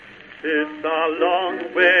It's a long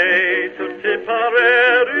way to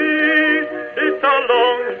Tipperary, it's a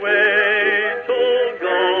long way to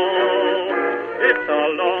go. It's a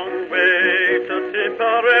long way to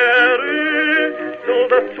Tipperary, to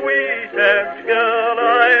the sweetest girl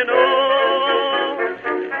I know.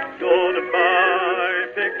 Goodbye,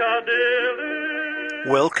 Piccadilly.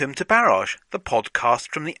 Welcome to Barrage, the podcast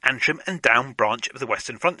from the Antrim and Down branch of the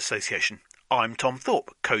Western Front Association. I'm Tom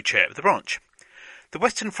Thorpe, co-chair of the branch. The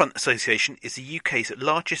Western Front Association is the UK's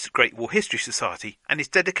largest Great War History Society and is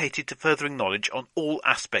dedicated to furthering knowledge on all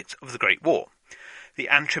aspects of the Great War. The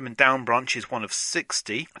Antrim and Down branch is one of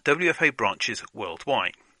 60 WFA branches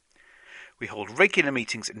worldwide. We hold regular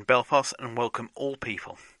meetings in Belfast and welcome all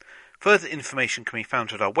people. Further information can be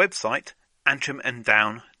found at our website,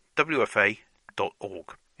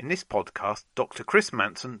 antrimanddownwfa.org. In this podcast, Dr. Chris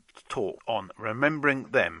Manson talks on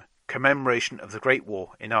Remembering Them, Commemoration of the Great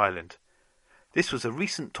War in Ireland. This was a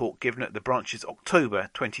recent talk given at the branch's October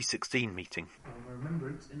 2016 meeting.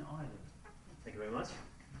 Remembrance in Ireland. Thank you very much.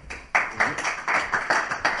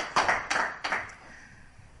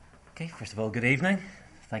 Okay, first of all, good evening.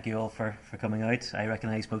 Thank you all for coming out. I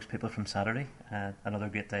recognise most people from Saturday. Another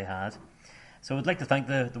great day had. So I'd like to thank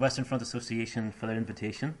the Western Front Association for their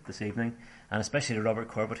invitation this evening, and especially to Robert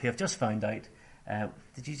Corbett, who I've just found out.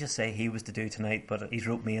 Did you just say he was to do tonight, but he's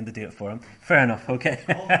wrote me in to do it for him? Fair enough, okay.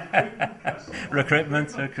 Recruitment.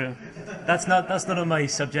 That's not on my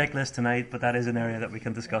subject list tonight, but that is an area that we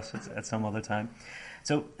can discuss at some other time.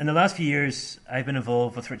 So in the last few years, I've been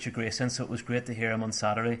involved with Richard Grayson, so it was great to hear him on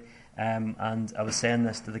Saturday. And I was saying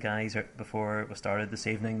this to the guys before we started this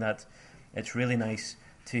evening, that it's really nice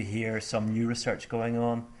to hear some new research going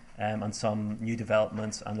on and some new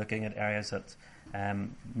developments and looking at areas that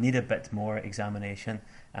need a bit more examination,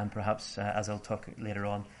 and perhaps, as I'll talk later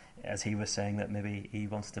on, as he was saying, that maybe he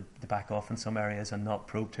wants to back off in some areas and not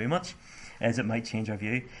probe too much, as it might change our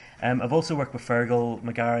view. I've also worked with Fergal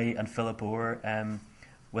McGarry and Philip Orr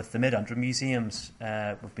with the Mid-Antrim Museums.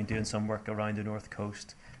 We've been doing some work around the North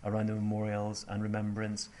Coast, around the memorials and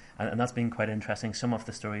remembrance, and that's been quite interesting, some of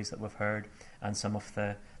the stories that we've heard and some of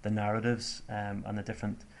the narratives and the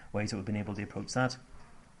different ways that we've been able to approach that.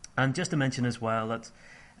 And just to mention as well that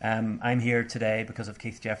I'm here today because of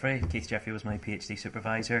Keith Jeffrey. Keith Jeffrey was my PhD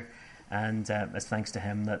supervisor, and it's thanks to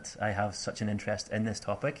him that I have such an interest in this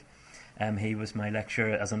topic. He was my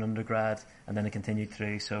lecturer as an undergrad, and then I continued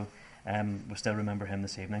through, so we'll still remember him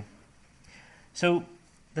this evening. So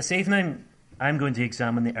this evening I'm going to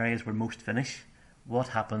examine the areas we're most finished. What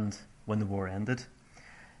happened when the war ended?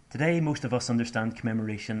 Today most of us understand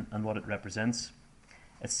commemoration and what it represents.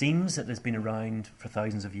 It seems that it has been around for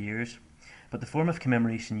thousands of years, but the form of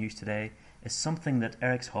commemoration used today is something that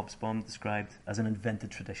Eric Hobsbawm described as an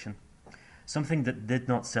invented tradition, something that did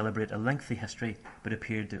not celebrate a lengthy history but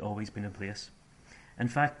appeared to always been in place. In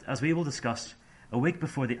fact, as we will discuss, a week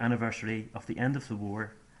before the anniversary of the end of the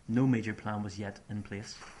war, no major plan was yet in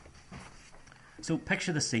place. So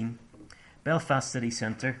picture the scene: Belfast City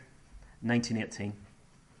Centre, 1918.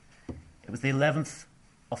 It was the 11th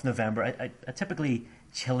of November, a typically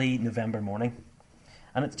chilly November morning,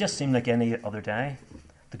 and it just seemed like any other day.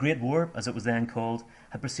 The Great War, as it was then called,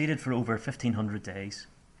 had proceeded for over 1,500 days.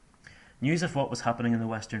 News of what was happening in the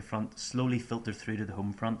Western Front slowly filtered through to the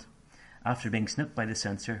home front, after being snipped by the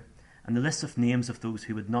censor, and the lists of names of those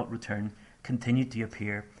who would not return continued to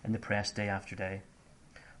appear in the press day after day.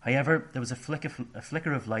 However, there was a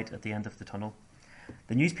flicker of light at the end of the tunnel.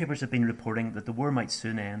 The newspapers had been reporting that the war might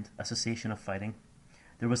soon end, a cessation of fighting.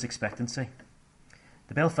 There was expectancy.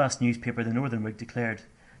 The Belfast newspaper, the Northern Whig, declared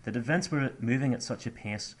that events were moving at such a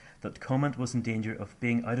pace that comment was in danger of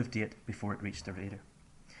being out of date before it reached the reader.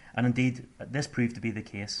 And indeed, this proved to be the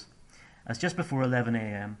case, as just before 11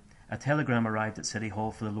 a.m, a telegram arrived at City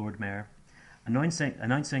Hall for the Lord Mayor,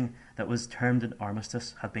 announcing that was termed an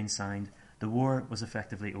armistice had been signed. The war was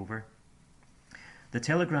effectively over. The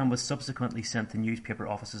telegram was subsequently sent to newspaper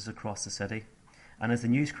offices across the city, and as the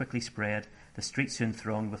news quickly spread, the streets soon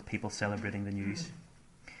thronged with people celebrating the news.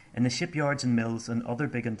 In the shipyards and mills and other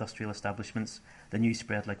big industrial establishments, the news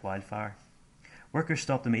spread like wildfire. Workers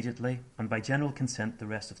stopped immediately, and by general consent the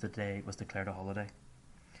rest of the day was declared a holiday.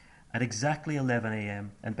 At exactly 11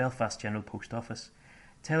 a.m, in Belfast General Post Office,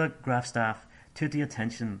 telegraph staff stood the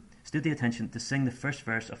attention to sing the first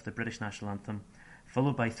verse of the British National Anthem,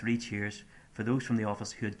 followed by 3 cheers for those from the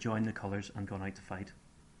office who had joined the colours and gone out to fight.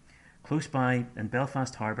 Close by, in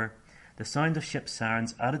Belfast Harbour, the sound of ship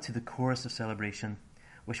sirens added to the chorus of celebration,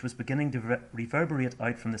 which was beginning to reverberate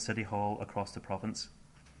out from the City Hall across the province.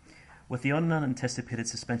 With the unanticipated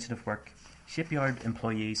suspension of work, shipyard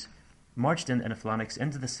employees marched in Flanics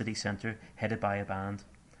into the city centre, headed by a band.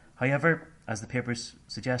 However, as the papers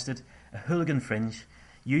suggested, a hooligan fringe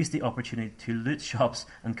used the opportunity to loot shops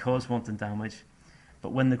and cause wanton damage.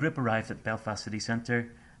 But when the group arrived at Belfast city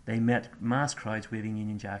centre, they met mass crowds waving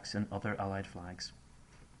Union Jacks and other Allied flags.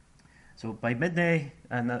 So by midday,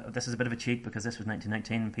 and this is a bit of a cheat because this was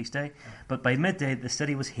 1919 Peace Day, but by midday the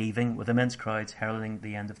city was heaving with immense crowds heralding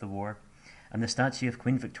the end of the war, and the statue of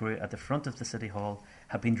Queen Victoria at the front of the City Hall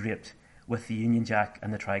had been draped with the Union Jack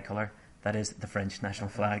and the tricolour, that is, the French national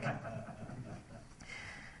flag.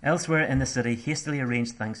 Elsewhere in the city, hastily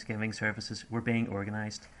arranged Thanksgiving services were being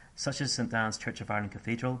organised, such as St Anne's Church of Ireland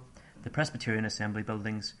Cathedral, the Presbyterian Assembly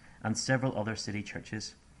buildings, and several other city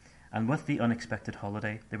churches. And with the unexpected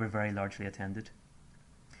holiday, they were very largely attended.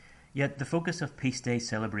 Yet the focus of Peace Day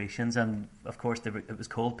celebrations, and of course it was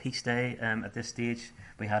called Peace Day at this stage,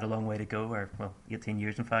 we had a long way to go, 18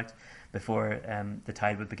 years in fact, before the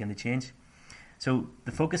tide would begin to change. So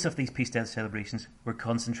the focus of these Peace Day celebrations were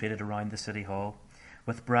concentrated around the City Hall,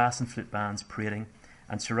 with brass and flute bands parading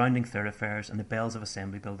and surrounding thoroughfares and the bells of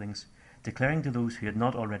assembly buildings, declaring to those who had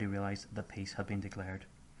not already realised that peace had been declared.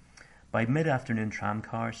 By mid-afternoon, tram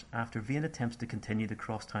cars, after vain attempts to continue the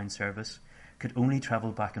cross-town service, could only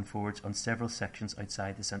travel back and forwards on several sections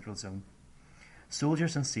outside the central zone.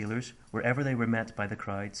 Soldiers and sailors, wherever they were met by the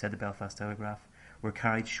crowd, said the Belfast Telegraph, were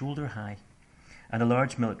carried shoulder high, and a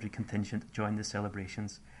large military contingent joined the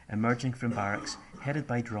celebrations, emerging from barracks, headed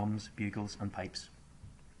by drums, bugles and pipes.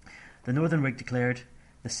 The Northern Whig declared,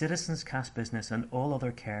 "The citizens cast business and all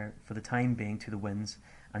other care for the time being to the winds,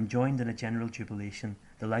 and joined in a general jubilation,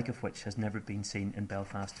 the like of which has never been seen in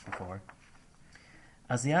Belfast before."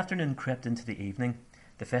 As the afternoon crept into the evening,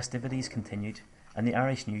 the festivities continued, and the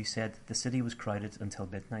Irish News said the city was crowded until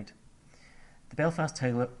midnight. The Belfast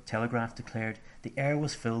Telegraph declared the air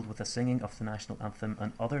was filled with the singing of the national anthem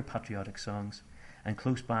and other patriotic songs, and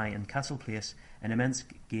close by in Castle Place an immense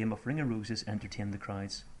game of ring-a-roses entertained the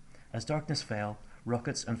crowds. As darkness fell,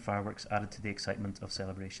 rockets and fireworks added to the excitement of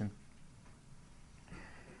celebration.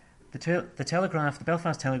 The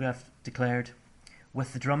Belfast Telegraph declared,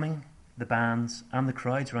 with the drumming, the bands, and the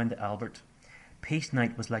crowds round the Albert, Peace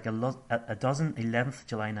Night was like a dozen 11th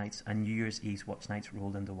July nights and New Year's Eve watch nights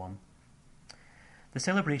rolled into one. The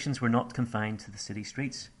celebrations were not confined to the city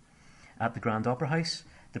streets. At the Grand Opera House,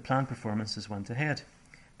 the planned performances went ahead,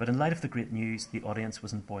 but in light of the great news, the audience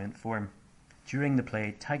was in buoyant form. During the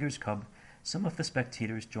play Tiger's Cub, some of the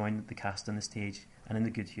spectators joined the cast on the stage and in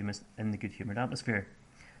the good-humoured atmosphere.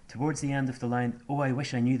 Towards the end of the line, "Oh, I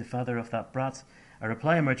wish I knew the father of that brat," a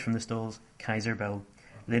reply emerged from the stalls, "Kaiser Bill,"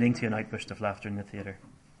 leading to an outburst of laughter in the theatre.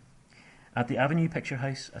 At the Avenue Picture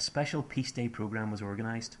House, a special Peace Day programme was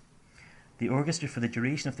organised. The orchestra for the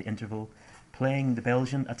duration of the interval, playing the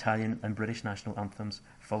Belgian, Italian and British national anthems,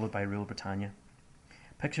 followed by Rule Britannia.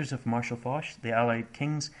 Pictures of Marshal Foch, the Allied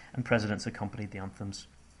kings and presidents accompanied the anthems.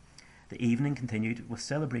 The evening continued with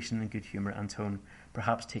celebration in good humour and tone,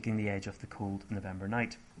 perhaps taking the edge off the cold November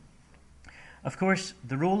night. Of course,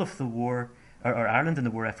 the role of the war, or Ireland in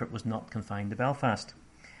the war effort, was not confined to Belfast.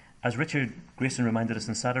 As Richard Grayson reminded us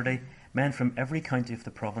on Saturday, men from every county of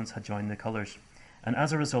the province had joined the colours, and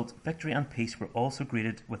as a result, victory and peace were also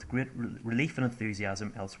greeted with great relief and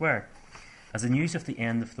enthusiasm elsewhere, as the news of the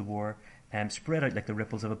end of the war spread out like the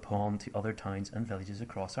ripples of a pond to other towns and villages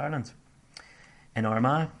across Ireland. In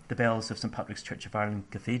Armagh, the bells of St Patrick's Church of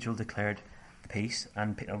Ireland Cathedral declared peace,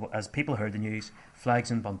 and as people heard the news,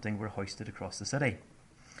 flags and bunting were hoisted across the city.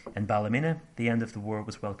 In Ballymena, the end of the war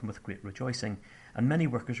was welcomed with great rejoicing, and many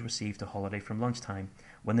workers received a holiday from lunchtime,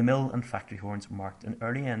 when the mill and factory horns marked an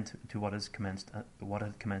early end to what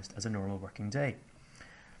had commenced as a normal working day.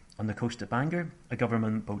 On the coast of Bangor, a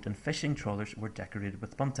government boat and fishing trawlers were decorated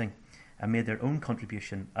with bunting, and made their own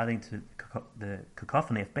contribution, adding to the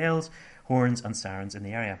cacophony of bells, horns and sirens in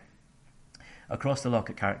the area. Across the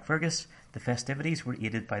loch at Carrickfergus, the festivities were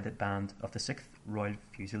aided by the band of the 6th Royal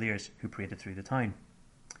Fusiliers, who paraded through the town.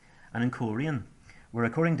 And in Coleraine, where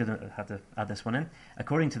according to the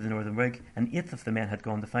Northern Whig, an eighth of the men had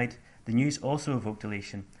gone to fight, the news also evoked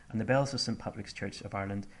elation, and the bells of St Patrick's Church of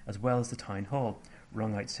Ireland, as well as the town hall,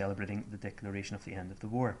 rung out celebrating the declaration of the end of the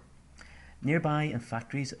war. Nearby, in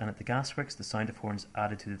factories and at the gasworks, the sound of horns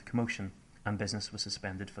added to the commotion, and business was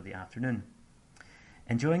suspended for the afternoon.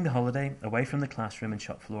 Enjoying the holiday, away from the classroom and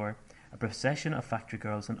shop floor, a procession of factory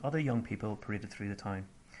girls and other young people paraded through the town,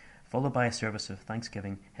 followed by a service of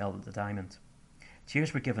thanksgiving held at the Diamond.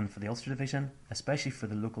 Cheers were given for the Ulster Division, especially for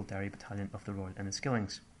the local Derry Battalion of the Royal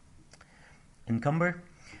Inniskillings. In Cumber,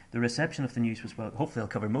 the reception of the news was hopefully I'll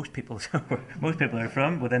cover most people where most people are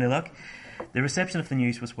from with any luck. The reception of the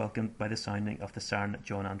news was welcomed by the sounding of the siren at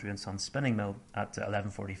John Andrew and Sons spinning mill at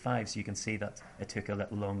 11:45, so you can see that it took a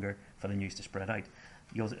little longer for the news to spread out.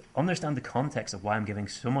 You'll understand the context of why I'm giving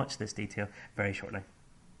so much this detail very shortly.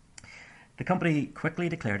 The company quickly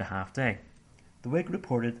declared a half day. The Whig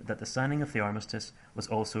reported that the signing of the armistice was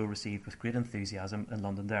also received with great enthusiasm in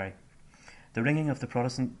Londonderry. The ringing of the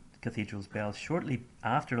Protestant cathedral's bells shortly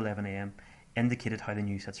after 11 a.m. indicated how the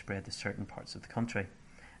news had spread to certain parts of the country,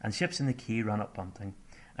 and ships in the quay ran up bunting,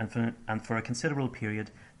 and for a considerable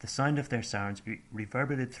period the sound of their sirens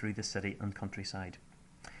reverberated through the city and countryside.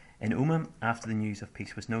 In Omagh, after the news of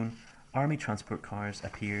peace was known, army transport cars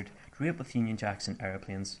appeared draped with Union Jacks and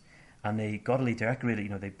aeroplanes, and they gaudily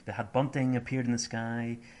decorated. They had bunting appeared in the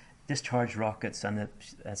sky, discharged rockets, and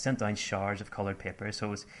sent down showers of coloured paper.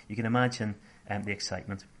 So you can imagine the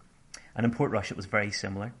excitement. And in Portrush, it was very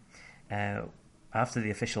similar. After the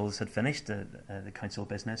officials had finished the council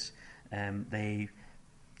business, they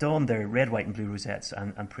donned their red, white and blue rosettes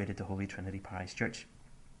and prayed at the Holy Trinity Parish Church.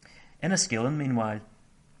 Enniskillen, meanwhile,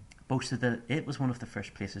 boasted that it was one of the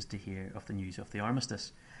first places to hear of the news of the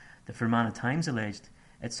armistice. The Fermanagh Times alleged,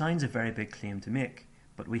 "It sounds a very big claim to make,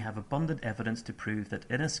 but we have abundant evidence to prove that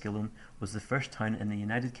Enniskillen was the first town in the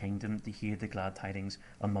United Kingdom to hear the glad tidings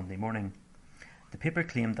on Monday morning." The paper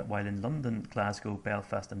claimed that while in London, Glasgow,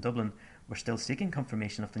 Belfast and Dublin were still seeking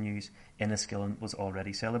confirmation of the news, Enniskillen was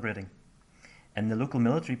already celebrating. In the local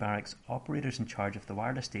military barracks, operators in charge of the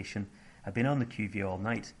wireless station had been on the QV all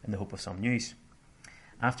night in the hope of some news.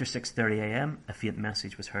 After 6:30 a.m, a faint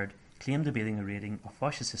message was heard, claimed to be the rating of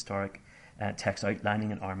Foch's historic text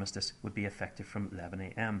outlining an armistice would be effective from 11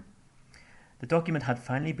 a.m. The document had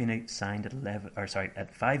finally been signed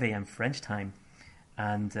at 5 a.m. French time,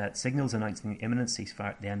 and signals announcing the imminent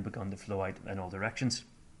ceasefire then begun to flow out in all directions.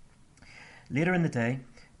 Later in the day,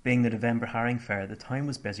 being the November herring fair, the town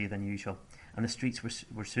was busier than usual, and the streets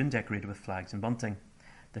were soon decorated with flags and bunting.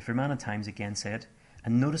 The Fermanagh Times again said, "A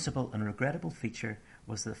noticeable and regrettable feature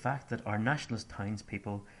was the fact that our nationalist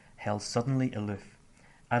townspeople held suddenly aloof,"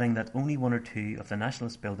 adding that only one or two of the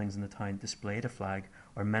nationalist buildings in the town displayed a flag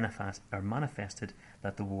or manifested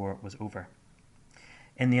that the war was over.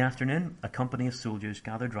 In the afternoon, a company of soldiers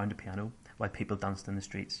gathered round a piano while people danced in the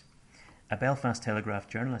streets. A Belfast Telegraph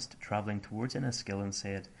journalist travelling towards Enniskillen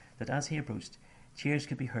said that as he approached, cheers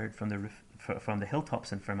could be heard from the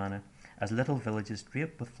hilltops in Fermanagh as little villages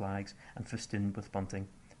draped with flags and festooned with bunting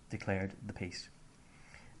declared the peace.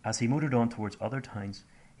 As he motored on towards other towns,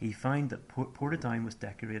 he found that Portadown was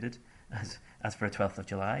decorated as for a 12th of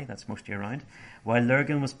July, that's most year round, while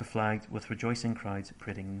Lurgan was beflagged with rejoicing crowds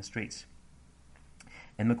parading in the streets.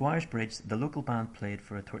 In Maguire's Bridge, the local band played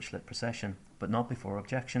for a torchlit procession, but not before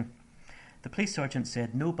objection. The police sergeant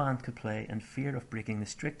said no band could play in fear of breaking the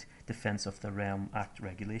strict Defence of the Realm Act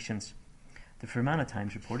regulations. The Fermanagh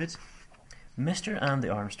Times reported, Mr. Andy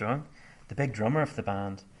Armstrong, the big drummer of the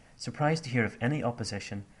band, surprised to hear of any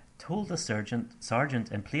opposition, told the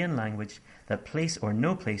sergeant in plain language that police or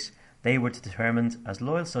no police, they were determined as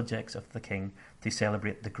loyal subjects of the King to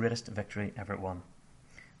celebrate the greatest victory ever won.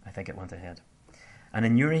 I think it went ahead. And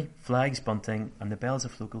in Newry, flags, bunting, and the bells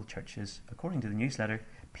of local churches, according to the newsletter,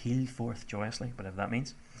 pealed forth joyously, whatever that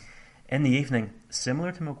means. In the evening,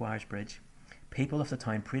 similar to Maguire's Bridge, people of the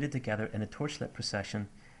town paraded together in a torchlit procession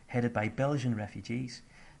headed by Belgian refugees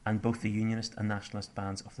and both the Unionist and Nationalist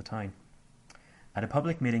bands of the town. At a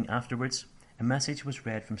public meeting afterwards, a message was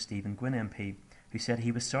read from Stephen Gwynn MP, who said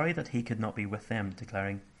he was sorry that he could not be with them,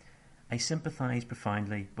 declaring, I sympathise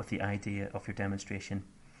profoundly with the idea of your demonstration.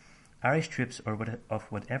 Irish troops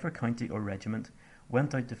of whatever county or regiment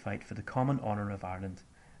went out to fight for the common honour of Ireland,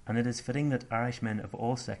 and it is fitting that Irishmen of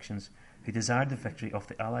all sections who desired the victory of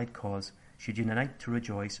the Allied cause should unite to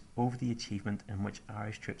rejoice over the achievement in which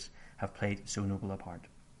Irish troops have played so noble a part.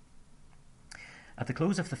 At the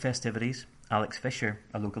close of the festivities, Alex Fisher,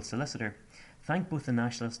 a local solicitor, thanked both the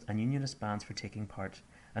Nationalist and Unionist bands for taking part,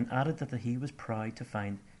 and added that he was proud to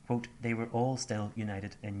find, quote, they were all still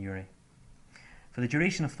united in Newry. For the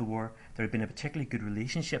duration of the war, there had been a particularly good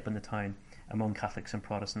relationship in the town among Catholics and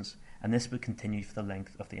Protestants, and this would continue for the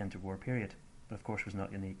length of the interwar period, but of course was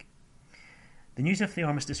not unique. The news of the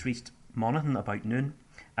armistice reached Monaghan about noon,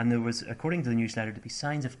 and there was, according to the newsletter, to be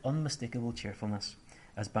signs of unmistakable cheerfulness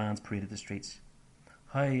as bands paraded the streets.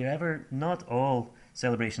 However, not all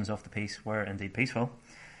celebrations of the peace were indeed peaceful.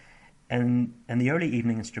 In the early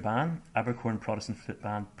evening in Strabane, Abercorn Protestant Flute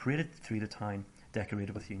Band paraded through the town,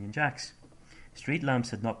 decorated with Union Jacks. Street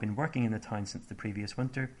lamps had not been working in the town since the previous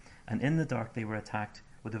winter, and in the dark they were attacked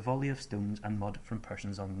with a volley of stones and mud from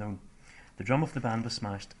persons unknown. The drum of the band was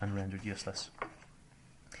smashed and rendered useless.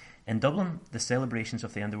 In Dublin, the celebrations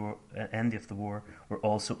of the end of the war were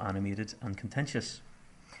also animated and contentious.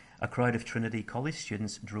 A crowd of Trinity College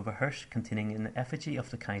students drove a hearse containing an effigy of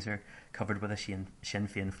the Kaiser covered with a Sinn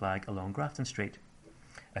Féin flag along Grafton Street.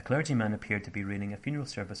 A clergyman appeared to be reading a funeral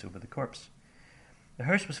service over the corpse. The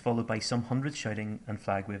hearse was followed by some hundreds shouting and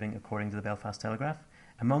flag waving, according to the Belfast Telegraph,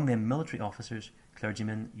 among them military officers,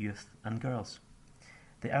 clergymen, youth and girls.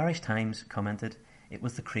 The Irish Times commented it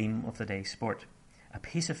was the cream of the day's sport, a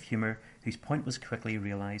piece of humour whose point was quickly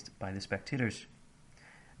realised by the spectators.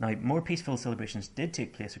 Now, more peaceful celebrations did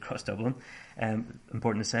take place across Dublin,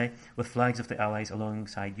 important to say, with flags of the Allies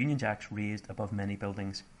alongside Union Jacks raised above many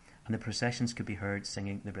buildings, and the processions could be heard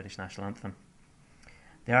singing the British national anthem.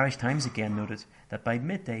 The Irish Times again noted that by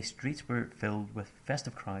midday streets were filled with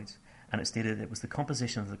festive crowds, and it stated it was the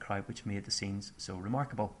composition of the crowd which made the scenes so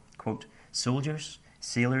remarkable. Quote, soldiers,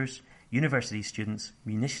 sailors, university students,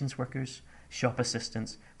 munitions workers, shop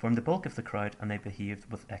assistants formed the bulk of the crowd, and they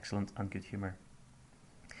behaved with excellent and good humour.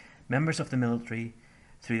 Members of the military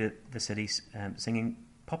through the cities singing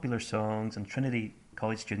popular songs, and Trinity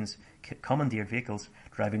College students commandeered vehicles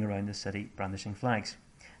driving around the city brandishing flags.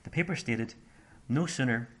 The paper stated, no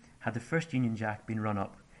sooner had the first Union Jack been run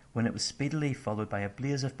up when it was speedily followed by a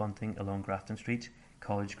blaze of bunting along Grafton Street,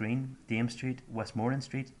 College Green, Dame Street, Westmoreland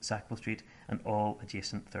Street, Sackville Street and all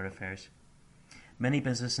adjacent thoroughfares. Many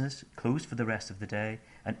businesses closed for the rest of the day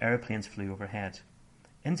and aeroplanes flew overhead.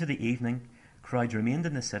 Into the evening, crowds remained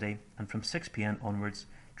in the city, and from 6 p.m. onwards,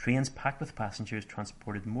 trains packed with passengers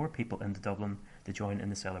transported more people into Dublin to join in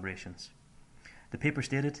the celebrations. The paper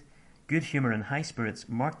stated, good humour and high spirits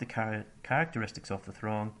marked the characteristics of the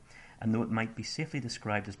throng, and though it might be safely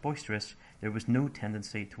described as boisterous, there was no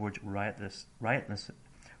tendency towards riotousness,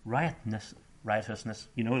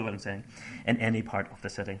 you know what I'm saying, in any part of the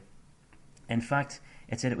city. In fact,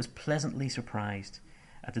 it said it was pleasantly surprised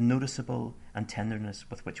at the noticeable and tenderness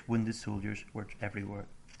with which wounded soldiers were everywhere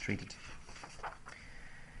treated.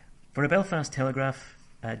 For a Belfast Telegraph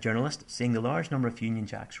journalist, seeing the large number of Union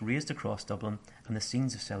Jacks raised across Dublin and the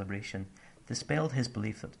scenes of celebration dispelled his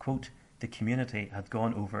belief that, quote, the community had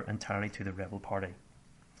gone over entirely to the rebel party.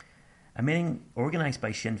 A meeting organised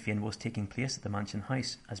by Sinn Féin was taking place at the Mansion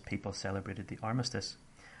House as people celebrated the armistice,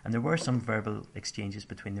 and there were some verbal exchanges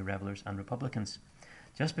between the revellers and Republicans.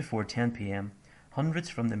 Just before 10 p.m, hundreds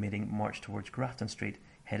from the meeting marched towards Grafton Street,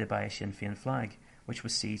 headed by a Sinn Féin flag, which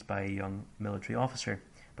was seized by a young military officer,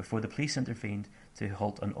 before the police intervened to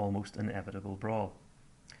halt an almost inevitable brawl.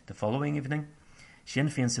 The following evening, Sinn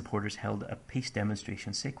Féin supporters held a peace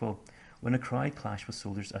demonstration sequel when a crowd clashed with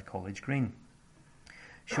soldiers at College Green.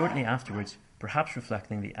 Shortly afterwards, perhaps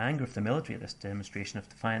reflecting the anger of the military at this demonstration of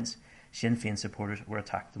defiance, Sinn Féin supporters were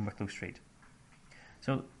attacked in Wicklow Street.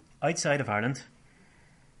 So, outside of Ireland,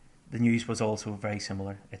 the news was also very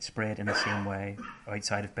similar. It spread in the same way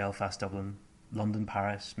outside of Belfast, Dublin, London,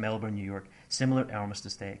 Paris, Melbourne, New York, similar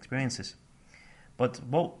Armistice Day experiences. But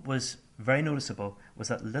what was very noticeable was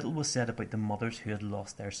that little was said about the mothers who had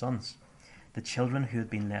lost their sons, the children who had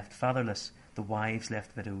been left fatherless, the wives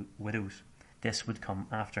left widows. This would come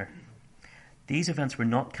after. These events were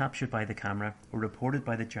not captured by the camera or reported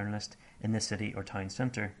by the journalist in the city or town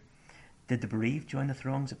centre. Did the bereaved join the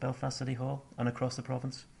throngs at Belfast City Hall and across the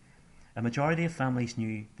province? A majority of families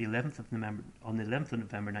knew on the 11th of November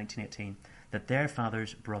 1918 that their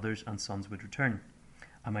fathers, brothers and sons would return.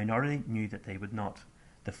 A minority knew that they would not.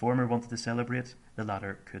 The former wanted to celebrate, the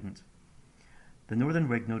latter couldn't. The Northern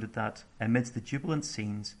Whig noted that, amidst the jubilant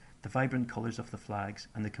scenes, the vibrant colours of the flags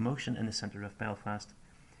and the commotion in the centre of Belfast,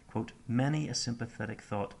 quote, many a sympathetic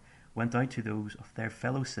thought went out to those of their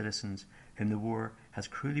fellow citizens whom the war has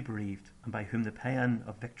cruelly bereaved and by whom the paean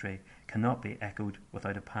of victory cannot be echoed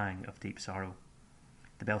without a pang of deep sorrow.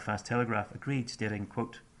 The Belfast Telegraph agreed, stating,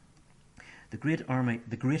 quote, the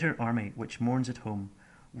greater army which mourns at home,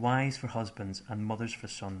 wives for husbands and mothers for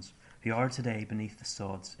sons, who are today beneath the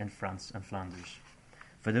sods in France and Flanders.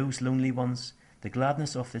 For those lonely ones, the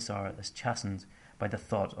gladness of this hour is chastened by the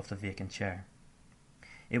thought of the vacant chair.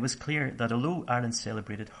 It was clear that although Ireland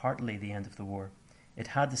celebrated heartily the end of the war, it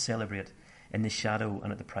had to celebrate in the shadow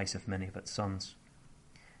and at the price of many of its sons.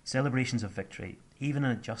 Celebrations of victory, even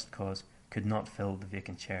in a just cause, could not fill the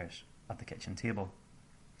vacant chairs at the kitchen table.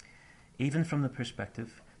 Even from the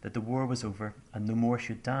perspective that the war was over and no more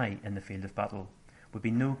should die in the field of battle, would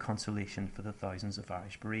be no consolation for the thousands of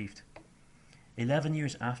Irish bereaved. 11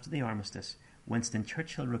 years after the armistice, Winston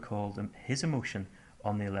Churchill recalled his emotion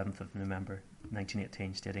on the 11th of November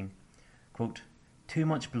 1918, stating, quote, too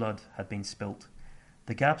much blood had been spilt.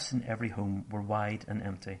 The gaps in every home were wide and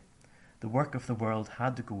empty. The work of the world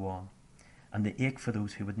had to go on. and the ache for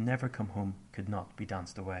those who would never come home could not be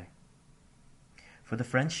danced away. For the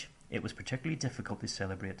French, it was particularly difficult to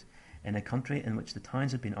celebrate in a country in which the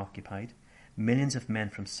towns had been occupied, millions of men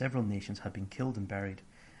from several nations had been killed and buried,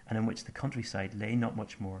 and in which the countryside lay not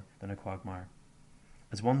much more than a quagmire.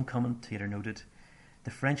 As one commentator noted,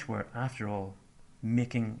 the French were, after all,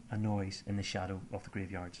 making a noise in the shadow of the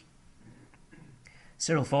graveyards.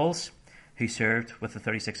 Cyril Falls, who served with the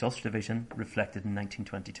 36th Ulster Division, reflected in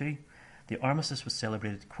 1922, the armistice was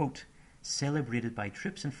celebrated, quote, celebrated by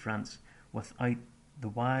troops in France without the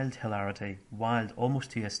wild hilarity, wild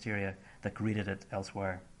almost to hysteria, that greeted it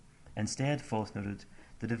elsewhere. Instead, Falls noted,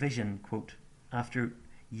 the division, quote, after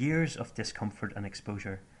years of discomfort and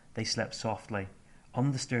exposure, they slept softly,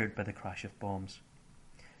 undisturbed by the crash of bombs.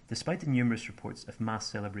 Despite the numerous reports of mass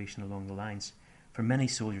celebration along the lines, for many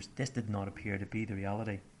soldiers this did not appear to be the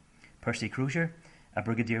reality. Percy Crozier, a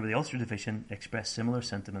brigadier with the Ulster Division, expressed similar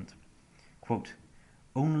sentiment. Quote,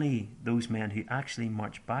 only those men who actually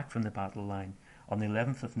marched back from the battle line on the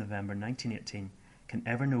 11th of November 1918 can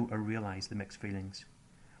ever know or realise the mixed feelings.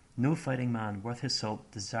 No fighting man worth his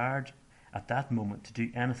salt desired at that moment to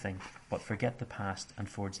do anything but forget the past and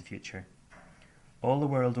forge the future. All the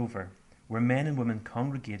world over, where men and women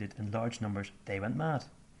congregated in large numbers, they went mad.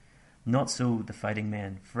 Not so the fighting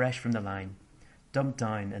men, fresh from the line, dumped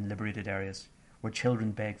down in liberated areas, where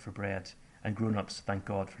children beg for bread and grown-ups thank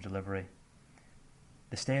God for delivery.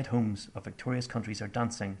 The stay-at-homes of victorious countries are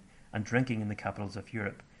dancing and drinking in the capitals of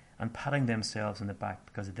Europe and patting themselves on the back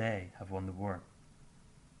because they have won the war.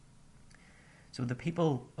 So the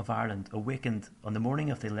people of Ireland awakened on the morning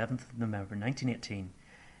of the 11th of November 1918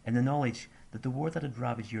 in the knowledge that the war that had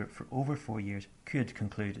ravaged Europe for over 4 years could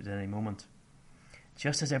conclude at any moment.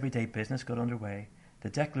 Just as everyday business got underway, the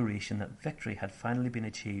declaration that victory had finally been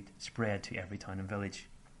achieved spread to every town and village.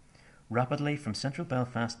 Rapidly, from central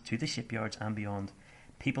Belfast to the shipyards and beyond,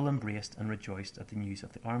 people embraced and rejoiced at the news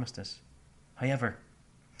of the armistice. However,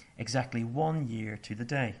 exactly 1 year to the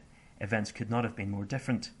day, events could not have been more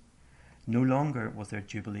different. No longer was there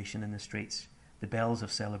jubilation in the streets, the bells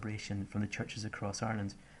of celebration from the churches across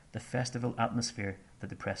Ireland, the festival atmosphere that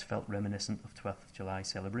the press felt reminiscent of 12th of July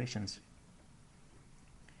celebrations.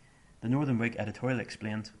 The Northern Whig editorial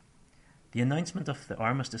explained, the announcement of the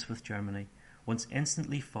armistice with Germany was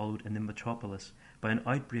instantly followed in the metropolis by an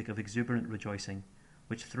outbreak of exuberant rejoicing,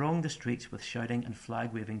 which thronged the streets with shouting and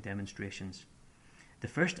flag-waving demonstrations. The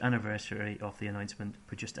first anniversary of the announcement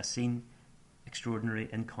produced a scene extraordinary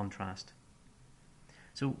in contrast.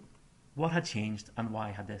 So, what had changed and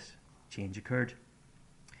why had this change occurred?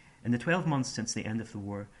 In the 12 months since the end of the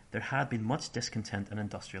war, there had been much discontent and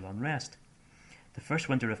industrial unrest. The first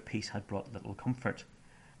winter of peace had brought little comfort.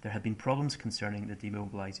 There had been problems concerning the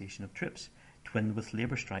demobilisation of troops, twinned with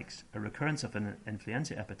labour strikes, a recurrence of an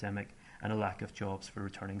influenza epidemic, and a lack of jobs for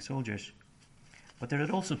returning soldiers. But there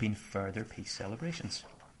had also been further peace celebrations.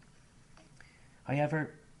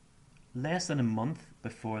 However, less than a month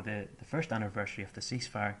before the first anniversary of the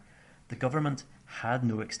ceasefire, the government had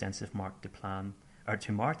no extensive mark to plan, or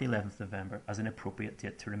to mark the 11th of November as an appropriate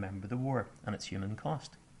date to remember the war and its human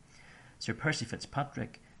cost. Sir Percy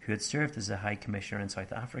Fitzpatrick, who had served as a High Commissioner in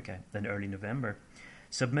South Africa in early November,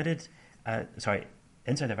 in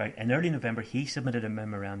early November he submitted a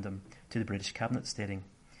memorandum to the British Cabinet stating,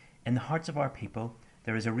 in the hearts of our people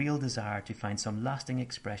there is a real desire to find some lasting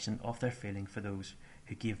expression of their feeling for those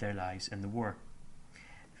who gave their lives in the war.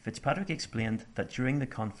 Fitzpatrick explained that during the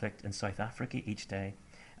conflict in South Africa each day,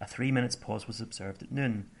 a 3 minutes pause was observed at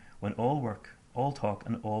noon, when all work, all talk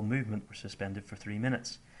and all movement were suspended for 3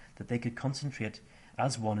 minutes, that they could concentrate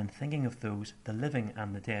as one in thinking of those, the living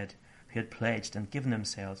and the dead, who had pledged and given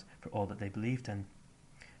themselves for all that they believed in.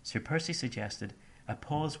 Sir Percy suggested a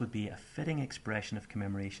pause would be a fitting expression of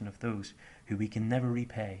commemoration of those who we can never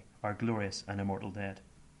repay, our glorious and immortal dead.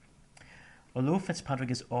 Although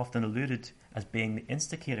Fitzpatrick is often alluded as being the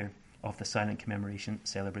instigator of the silent commemoration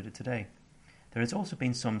celebrated today, there has also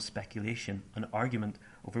been some speculation and argument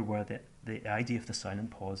over where the idea of the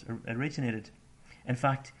silent pause originated. In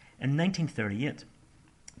fact, in 1938,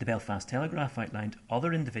 the Belfast Telegraph outlined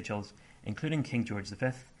other individuals, including King George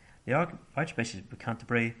V, the Archbishop of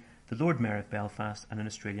Canterbury, the Lord Mayor of Belfast, and an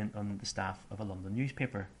Australian on the staff of a London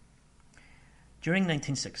newspaper. During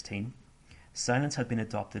 1916, silence had been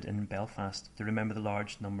adopted in Belfast to remember the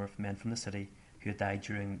large number of men from the city who had died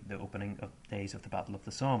during the opening days of the Battle of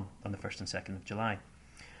the Somme on the 1st and 2nd of July.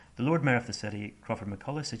 The Lord Mayor of the city, Crawford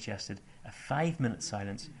McCullough, suggested a 5-minute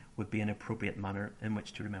silence would be an appropriate manner in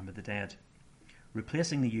which to remember the dead.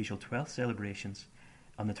 Replacing the usual 12th celebrations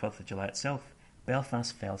on the 12th of July itself,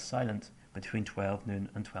 Belfast fell silent between 12 noon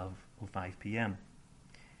and 12:05 p.m.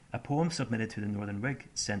 A poem submitted to the Northern Whig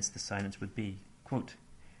sensed the silence would be, quote,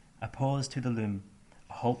 a pause to the loom,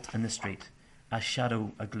 a halt in the street, a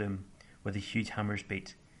shadow, a gloom, where the huge hammers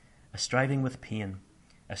beat, a striving with pain,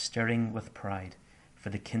 a stirring with pride, for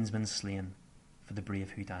the kinsman slain, for the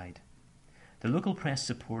brave who died. The local press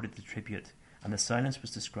supported the tribute, and the silence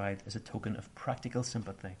was described as a token of practical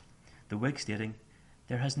sympathy, the Whig stating,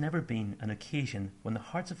 there has never been an occasion when the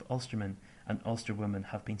hearts of Ulstermen and Ulsterwomen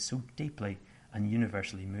have been so deeply and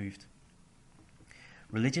universally moved.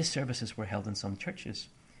 Religious services were held in some churches,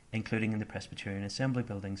 including in the Presbyterian Assembly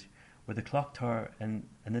buildings, where the clock in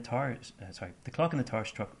the tower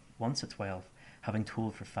struck once at 12, having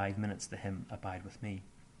tolled for 5 minutes the hymn "Abide with Me."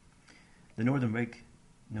 The Northern Whig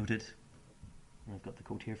noted, I've got the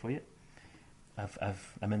quote here for you.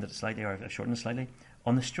 I've amended it slightly, or I've shortened it slightly.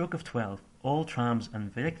 On the stroke of 12, all trams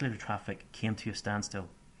and vehicular traffic came to a standstill,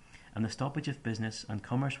 and the stoppage of business and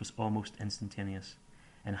commerce was almost instantaneous.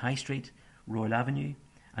 In High Street, Royal Avenue,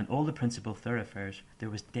 and all the principal thoroughfares, there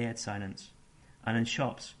was dead silence, and in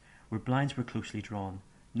shops, where blinds were closely drawn,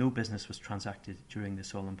 no business was transacted during the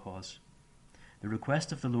solemn pause. The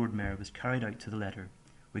request of the Lord Mayor was carried out to the letter.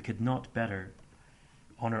 We could not better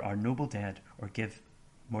honour our noble dead or give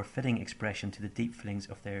more fitting expression to the deep feelings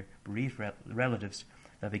of their bereaved relatives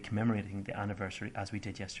that be commemorating the anniversary as we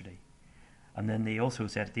did yesterday. And then they also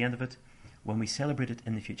said at the end of it, when we celebrate it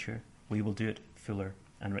in the future, we will do it fuller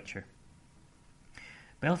and richer.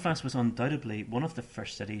 Belfast was undoubtedly one of the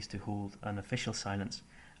first cities to hold an official silence,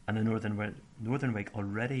 and the Northern Whig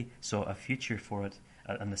already saw a future for it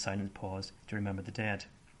and the silent pause to remember the dead.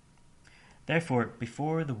 Therefore,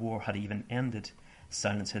 before the war had even ended,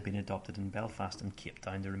 silence had been adopted in Belfast and Cape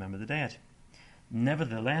Town to remember the dead.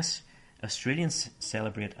 Nevertheless, Australians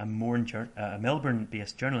celebrate a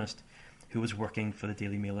Melbourne-based journalist who was working for the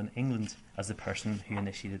Daily Mail in England as the person who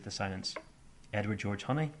initiated the silence. Edward George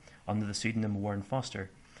Honey, under the pseudonym Warren Foster,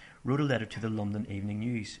 wrote a letter to the London Evening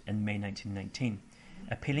News in May 1919,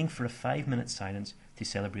 appealing for a 5-minute silence to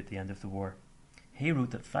celebrate the end of the war. He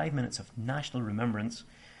wrote that 5 minutes of national remembrance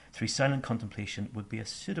through silent contemplation would be a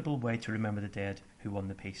suitable way to remember the dead who won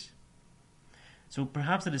the peace. So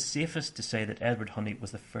perhaps it is safest to say that Edward Honey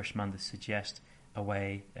was the first man to suggest a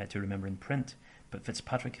way to remember in print, but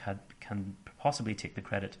Fitzpatrick can possibly take the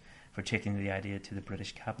credit for taking the idea to the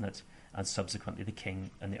British cabinet and subsequently the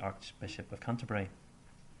King and the Archbishop of Canterbury.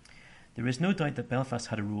 There is no doubt that Belfast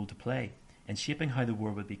had a role to play in shaping how the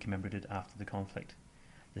war would be commemorated after the conflict.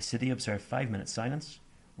 The city observed 5-minute silence,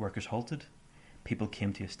 workers halted, people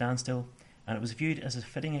came to a standstill, and it was viewed as a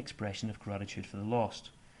fitting expression of gratitude for the lost,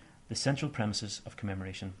 the central premises of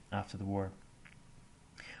commemoration after the war.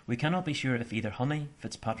 We cannot be sure if either Honey,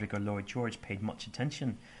 Fitzpatrick or Lloyd George paid much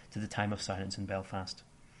attention to the time of silence in Belfast.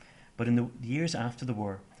 But in the years after the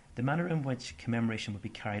war, the manner in which commemoration would be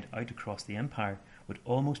carried out across the Empire would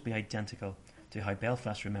almost be identical to how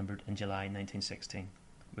Belfast remembered in July 1916.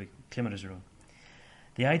 We claim it as our own.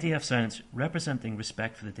 The idea of silence representing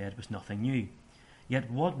respect for the dead was nothing new. Yet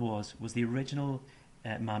what was the original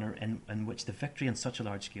manner in which the victory on such a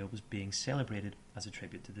large scale was being celebrated as a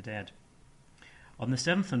tribute to the dead. On the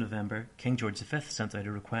 7th of November, King George V sent out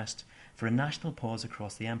a request for a national pause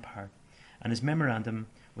across the Empire, and his memorandum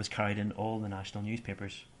was carried in all the national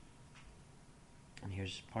newspapers. And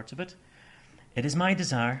here's parts of it. It is my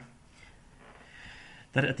desire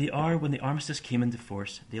that at the hour when the armistice came into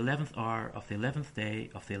force, the 11th hour of the 11th day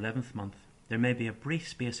of the 11th month, there may be a brief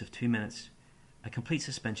space of 2 minutes, a complete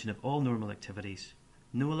suspension of all normal activities.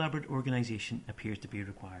 No elaborate organisation appears to be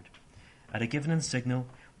required. At a given signal,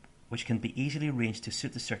 which can be easily arranged to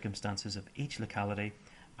suit the circumstances of each locality,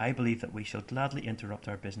 I believe that we shall gladly interrupt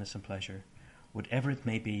our business and pleasure, whatever it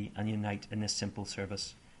may be, and unite in this simple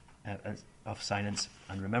service of silence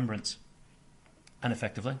and remembrance. And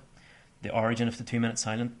effectively, the origin of the 2-minute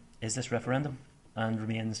silence is this referendum, and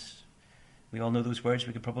remains, we all know those words,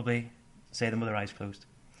 we could probably say them with our eyes closed.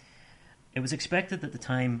 It was expected that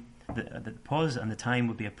the pause and the time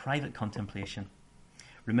would be a private contemplation,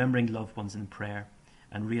 remembering loved ones in prayer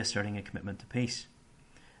and reasserting a commitment to peace.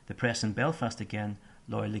 The press in Belfast again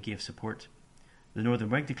loyally gave support, the Northern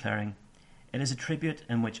Whig declaring, "It is a tribute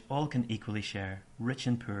in which all can equally share, rich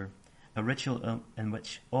and poor, a ritual in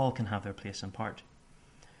which all can have their place and part."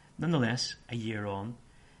 Nonetheless, a year on,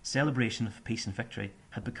 celebration of peace and victory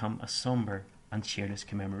had become a sombre and cheerless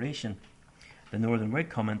commemoration. The Northern Whig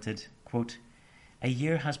commented, quote, "A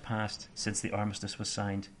year has passed since the armistice was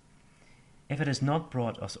signed. If it has not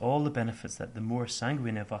brought us all the benefits that the more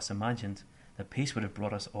sanguine of us imagined that peace would have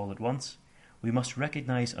brought us all at once, we must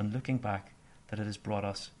recognise on looking back that it has brought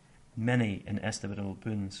us many inestimable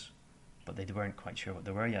boons." But they weren't quite sure what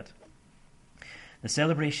they were yet. The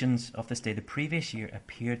celebrations of this day the previous year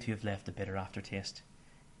appeared to have left a bitter aftertaste.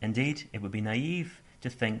 Indeed, it would be naive to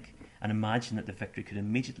think and imagine that the victory could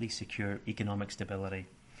immediately secure economic stability,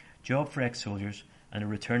 job for ex-soldiers, and a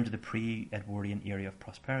return to the pre-Edwardian era of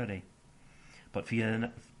prosperity. But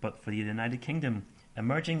for the United Kingdom,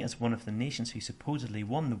 emerging as one of the nations who supposedly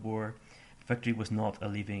won the war, victory was not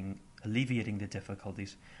alleviating the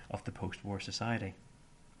difficulties of the post-war society.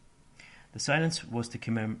 The silence was to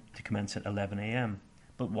commence at 11 a.m,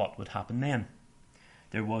 but what would happen then?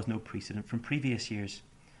 There was no precedent from previous years,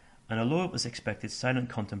 and although it was expected silent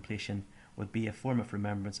contemplation would be a form of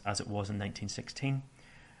remembrance as it was in 1916,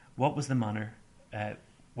 what manner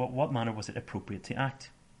was it appropriate to act?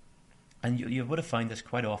 And you would have found this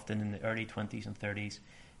quite often in the early 20s and 30s.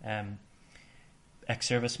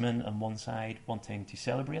 Ex-servicemen on one side wanting to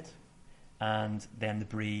celebrate, and then the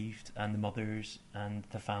bereaved and the mothers and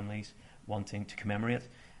the families wanting to commemorate.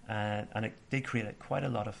 And it did create quite a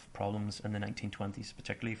lot of problems in the 1920s,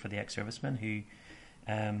 particularly for the ex-servicemen who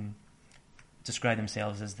described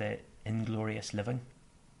themselves as the inglorious living,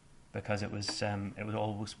 because it was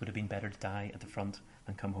always would have been better to die at the front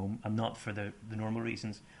than come home, and not for the normal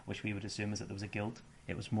reasons which we would assume is that there was a guilt.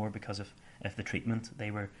 It was more because of the treatment. They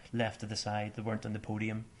were left to the side, they weren't on the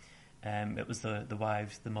podium. It was the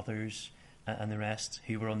wives, the mothers, and the rest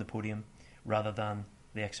who were on the podium rather than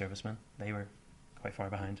the ex-servicemen. They were quite far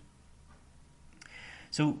behind.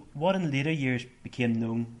 So what in later years became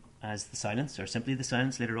known as the silence, or simply the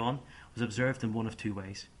silence later on, was observed in one of two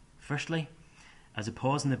ways. Firstly, as a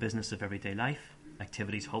pause in the business of everyday life,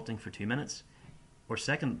 activities halting for 2 minutes, or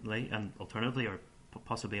secondly, and alternatively, or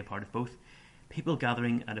possibly a part of both, people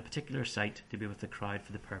gathering at a particular site to be with the crowd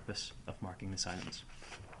for the purpose of marking the silence.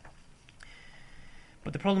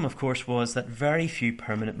 But the problem, of course, was that very few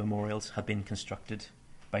permanent memorials had been constructed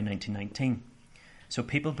by 1919, so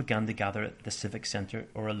people began to gather at the civic centre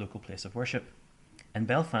or a local place of worship. In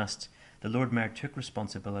Belfast, the Lord Mayor took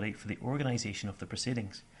responsibility for the organisation of the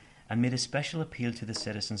proceedings and made a special appeal to the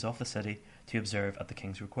citizens of the city to observe at the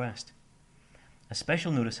King's request. A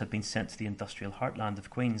special notice had been sent to the industrial heartland of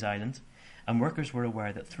Queen's Island, and workers were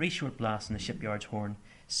aware that 3 short blasts in the shipyard's horn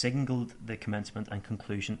signalled the commencement and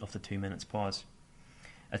conclusion of the 2 minutes pause.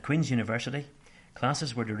 At Queen's University,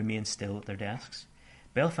 classes were to remain still at their desks,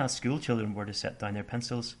 Belfast school children were to set down their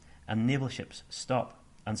pencils, and naval ships stop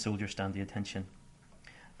and soldiers stand to attention.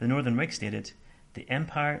 The Northern Whig stated, "The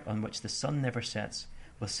empire on which the sun never sets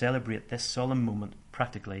will celebrate this solemn moment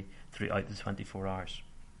practically throughout the 24 hours."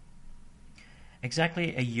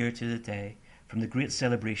 Exactly a year to the day from the great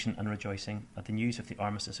celebration and rejoicing at the news of the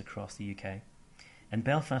armistice across the UK, in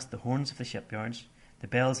Belfast the horns of the shipyards, the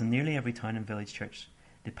bells in nearly every town and village church,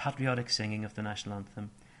 the patriotic singing of the national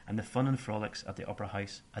anthem, and the fun and frolics at the Opera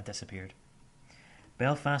House had disappeared.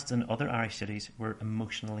 Belfast and other Irish cities were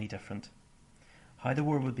emotionally different. How the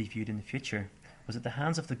war would be viewed in the future was at the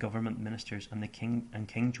hands of the government ministers and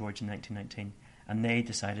King George in 1919, and they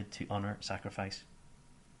decided to honour sacrifice.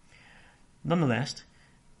 Nonetheless,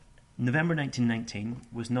 November 1919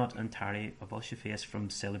 was not entirely a volte-face from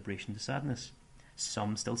celebration to sadness.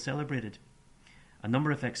 Some still celebrated. A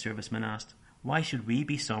number of ex-servicemen asked, why should we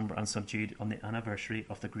be sombre and subdued on the anniversary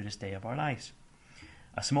of the greatest day of our lives?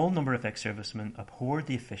 A small number of ex-servicemen abhorred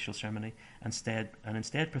the official ceremony and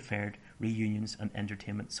instead preferred reunions and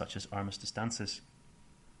entertainment such as armistice dances.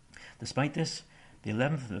 Despite this, the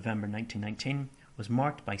 11th of November 1919 was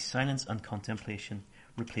marked by silence and contemplation,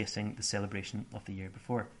 replacing the celebration of the year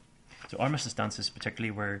before. So armistice dances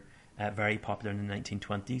particularly were very popular in the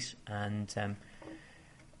 1920s and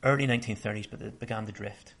early 1930s, but it began to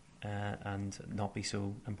drift and not be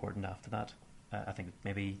so important after that. I think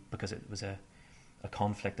maybe because it was a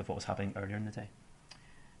conflict of what was happening earlier in the day.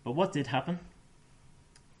 But what did happen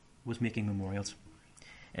was making memorials.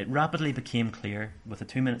 It rapidly became clear, with a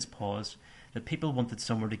 2 minutes pause, that people wanted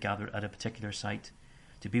somewhere to gather at a particular site,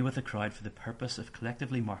 to be with the crowd for the purpose of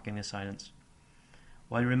collectively marking the silence.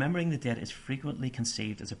 While remembering the dead is frequently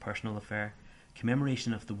conceived as a personal affair,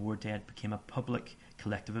 commemoration of the war dead became a public,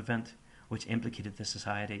 collective event which implicated the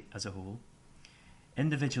society as a whole.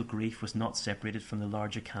 Individual grief was not separated from the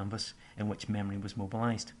larger canvas in which memory was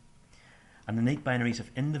mobilised, and the neat binaries of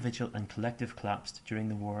individual and collective collapsed during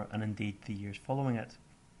the war and indeed the years following it.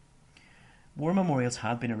 War memorials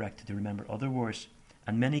had been erected to remember other wars,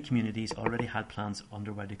 and many communities already had plans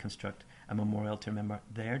underway to construct a memorial to remember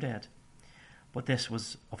their dead. But this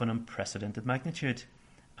was of an unprecedented magnitude.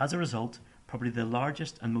 As a result, probably the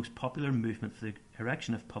largest and most popular movement for the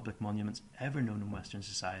erection of public monuments ever known in Western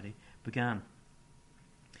society began.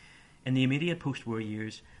 In the immediate post-war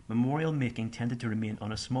years, memorial making tended to remain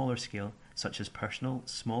on a smaller scale, such as personal,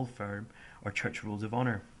 small firm, or church rolls of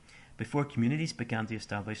honour, before communities began to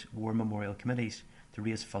establish war memorial committees to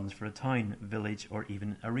raise funds for a town, village, or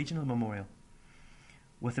even a regional memorial.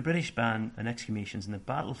 With the British ban on exhumations in the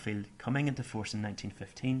battlefield coming into force in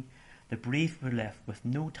 1915, the bereaved were left with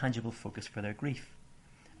no tangible focus for their grief.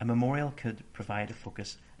 A memorial could provide a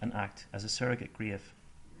focus and act as a surrogate grave.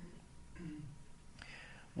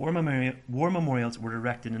 War memorials were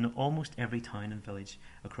erected in almost every town and village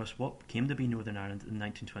across what came to be Northern Ireland in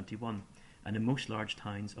 1921 and in most large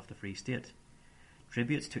towns of the Free State.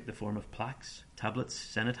 Tributes took the form of plaques, tablets,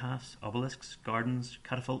 cenotaphs, obelisks, gardens,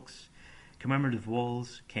 catafalques, commemorative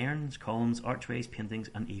walls, cairns, columns, archways, paintings,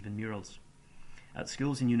 and even murals. At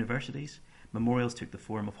schools and universities, memorials took the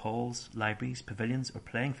form of halls, libraries, pavilions, or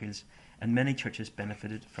playing fields, and many churches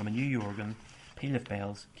benefited from a new organ, peal of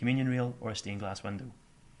bells, communion rail, or a stained glass window.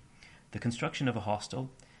 The construction of a hostel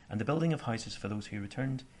and the building of houses for those who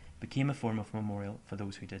returned became a form of memorial for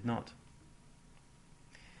those who did not.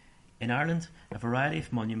 In Ireland, a variety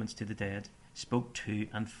of monuments to the dead spoke to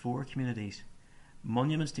and for communities.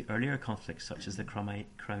 Monuments to earlier conflicts such as the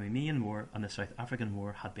Crimean War and the South African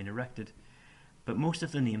War had been erected, but most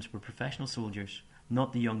of the names were professional soldiers,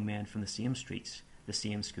 not the young men from the same streets, the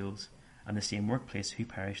same schools, and the same workplace who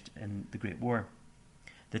perished in the Great War.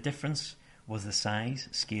 The difference was the size,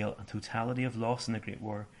 scale, and totality of loss in the Great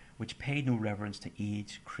War, which paid no reverence to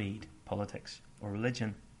age, creed, politics, or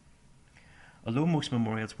religion. Although most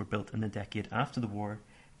memorials were built in the decade after the war,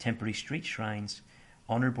 temporary street shrines,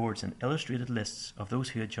 honour boards, and illustrated lists of those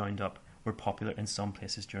who had joined up were popular in some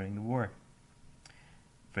places during the war.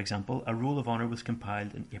 For example, a roll of honour was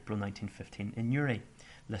compiled in April 1915 in Newry,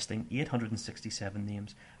 listing 867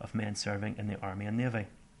 names of men serving in the Army and Navy.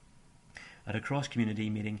 At a cross-community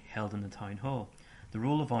meeting held in the Town Hall, the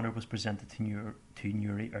roll of honour was presented to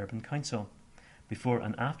Newry Urban Council. Before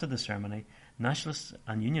and after the ceremony, nationalists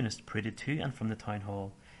and unionists paraded to and from the Town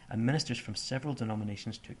Hall, and ministers from several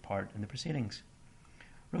denominations took part in the proceedings.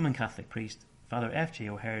 Roman Catholic priest Father F.J.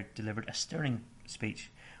 O'Hare delivered a stirring speech,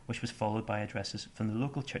 which was followed by addresses from the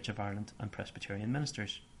local Church of Ireland and Presbyterian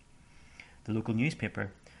ministers. The local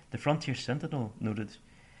newspaper, the Frontier Sentinel, noted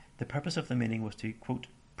the purpose of the meeting was to, quote,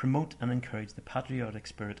 promote and encourage the patriotic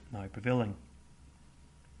spirit now prevailing.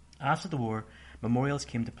 After the war, memorials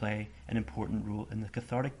came to play an important role in the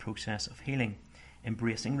cathartic process of healing,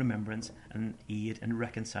 embracing remembrance and aid in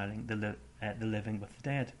reconciling the living with the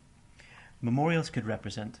dead. Memorials could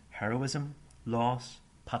represent heroism, loss,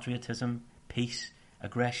 patriotism, peace,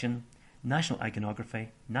 aggression, national iconography,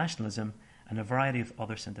 nationalism, and a variety of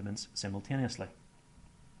other sentiments simultaneously.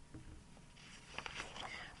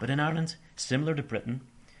 But in Ireland, similar to Britain,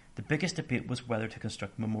 the biggest debate was whether to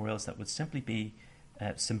construct memorials that would simply be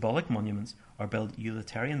symbolic monuments or build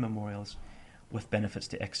utilitarian memorials with benefits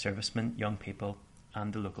to ex-servicemen, young people,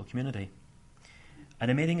 and the local community. At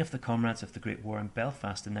a meeting of the Comrades of the Great War in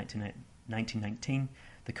Belfast in 1919,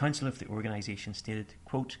 the council of the organisation stated,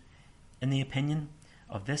 quote, in the opinion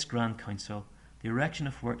of this Grand Council, the erection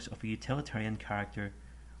of works of a utilitarian character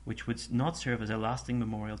which would not serve as a lasting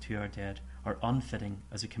memorial to our dead are unfitting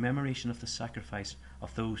as a commemoration of the sacrifice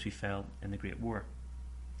of those who fell in the Great War.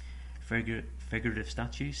 Figurative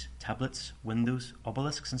statues, tablets, windows,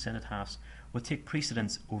 obelisks and cenotaphs would take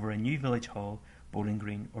precedence over a new village hall, bowling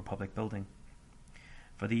green or public building.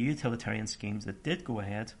 For the utilitarian schemes that did go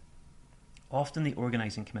ahead, often the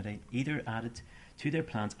organising committee either added to their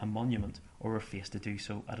plans a monument or were faced to do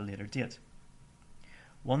so at a later date.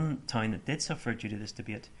 One town that did suffer due to this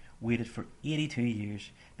debate waited for 82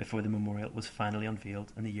 years before the memorial was finally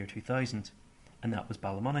unveiled in the year 2000, and that was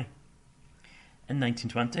Ballymoney. In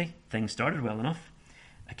 1920, things started well enough.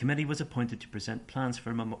 A committee was appointed to present plans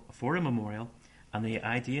for a memorial, and the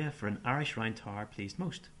idea for an Irish round tower pleased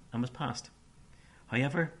most, and was passed.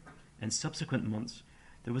 However, in subsequent months,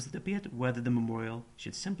 there was a debate whether the memorial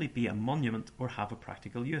should simply be a monument or have a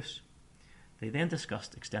practical use. They then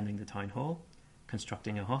discussed extending the town hall,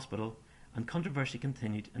 constructing a hospital, and controversy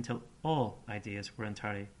continued until all ideas were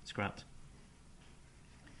entirely scrapped.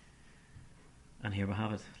 And here we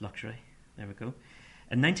have it, luxury. There we go.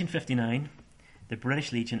 In 1959, the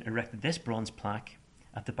British Legion erected this bronze plaque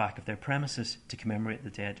at the back of their premises to commemorate the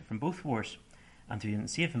dead from both wars, and to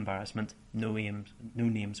save embarrassment, no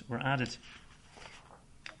names were added.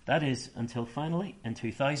 That is, until finally, in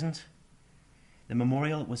 2000, the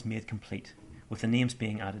memorial was made complete, with the names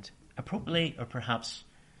being added. Appropriately, or perhaps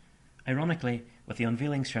ironically, with the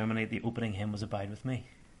unveiling ceremony, the opening hymn was Abide With Me.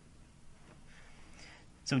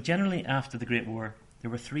 So generally, after the Great War, there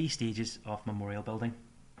were 3 stages of memorial building.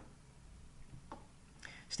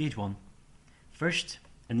 Stage 1. First,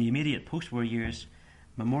 in the immediate post-war years,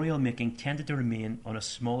 memorial making tended to remain on a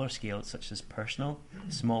smaller scale, such as personal,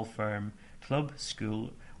 small firm, club,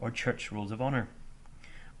 school, or church rolls of honour.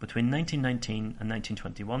 Between 1919 and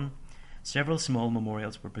 1921, several small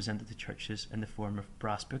memorials were presented to churches in the form of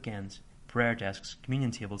brass bookends, prayer desks,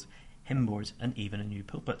 communion tables, hymn boards, and even a new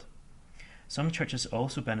pulpit. Some churches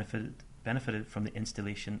also benefited from the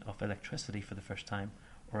installation of electricity for the first time,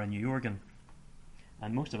 or a new organ.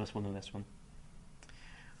 And most of us will know this one.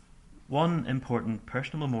 One important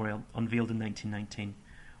personal memorial unveiled in 1919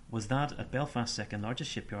 was that at Belfast's second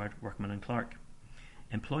largest shipyard, Workman and Clark.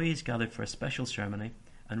 Employees gathered for a special ceremony,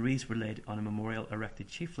 and wreaths were laid on a memorial erected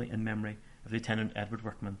chiefly in memory of Lieutenant Edward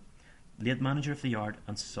Workman, late manager of the yard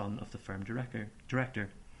and son of the firm director.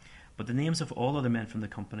 But the names of all other men from the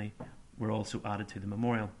company were also added to the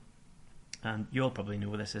memorial. And you all probably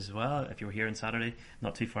know this as well if you were here on Saturday,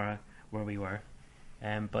 not too far where we were.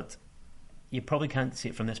 But you probably can't see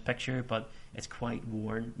it from this picture, but it's quite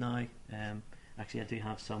worn now. Actually, I do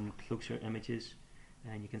have some closer images,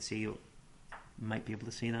 and you can see, you might be able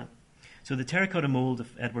to see that. So the terracotta mould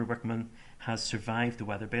of Edward Workman has survived the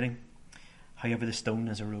weather beating. However, the stone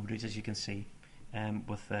has eroded, as you can see,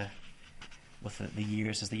 with the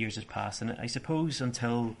years, as the years has passed. And I suppose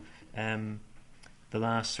until the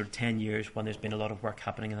last sort of 10 years, when there's been a lot of work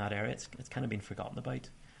happening in that area, it's kind of been forgotten about.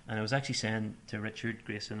 And I was actually saying to Richard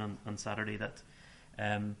Grayson on Saturday that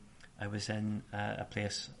I was in a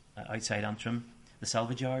place outside Antrim, the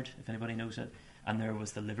Salvage Yard, if anybody knows it, and there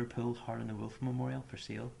was the Liverpool Heart and the Wolf Memorial for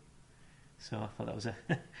sale. So I thought that was I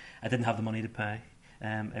didn't have the money to pay.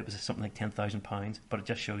 It was something like £10,000, but it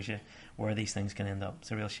just shows you where these things can end up.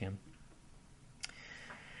 It's a real shame.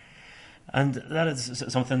 And that is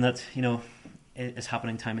something that, is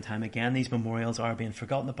happening time and time again. These memorials are being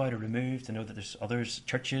forgotten about or removed. I know that there's others,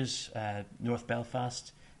 churches, North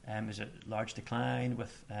Belfast, there's a large decline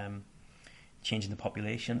with changing the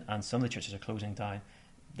population, and some of the churches are closing down.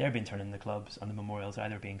 They're being turned into clubs, and the memorials are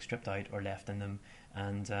either being stripped out or left in them,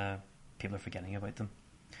 and people are forgetting about them.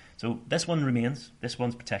 So this one remains, this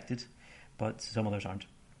one's protected, but some others aren't.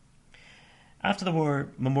 After the war,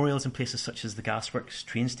 memorials in places such as the gasworks,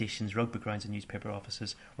 train stations, rugby grounds and newspaper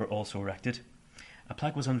offices were also erected. A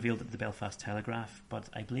plaque was unveiled at the Belfast Telegraph, but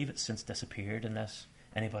I believe it's since disappeared unless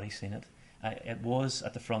anybody's seen it. It was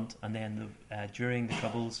at the front, and then during the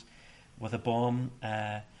Troubles, with a bomb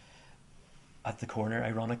at the corner,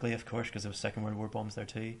 ironically, of course, because there was Second World War bombs there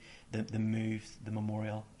too, they moved the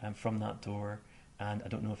memorial from that door, and I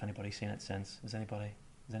don't know if anybody's seen it since. Has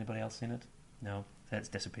anybody else seen it? No, it's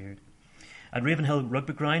disappeared. At Ravenhill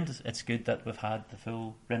Rugby Ground, it's good that we've had the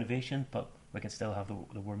full renovation, but we can still have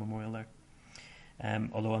the War Memorial there.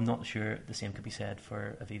 Although I'm not sure the same could be said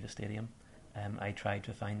for Aviva Stadium. I tried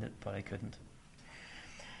to find it, but I couldn't.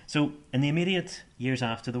 So, in the immediate years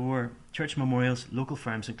after the war, church memorials, local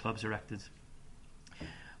firms and clubs erected.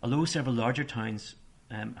 Although several larger towns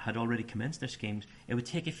had already commenced their schemes, it would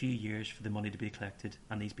take a few years for the money to be collected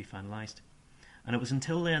and these be finalised. And it was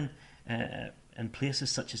until then, in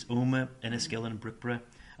places such as Omagh, Enniskillen and Brookborough,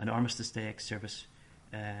 and Armistice Day ex-service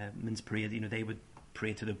men's parade, they would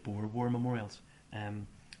pray to the Boer War memorials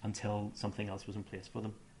until something else was in place for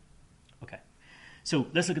them. Okay, so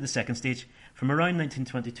let's look at the second stage. From around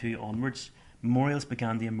 1922 onwards, memorials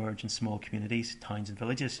began to emerge in small communities, towns and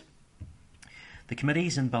villages. The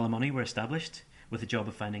committees in Ballymoney were established with the job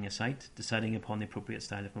of finding a site, deciding upon the appropriate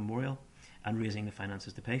style of memorial, and raising the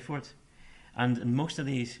finances to pay for it. And in most of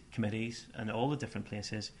these committees and all the different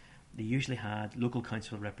places, they usually had local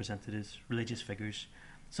council representatives, religious figures,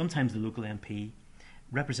 sometimes the local MP,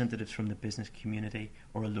 representatives from the business community,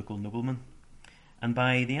 or a local nobleman. And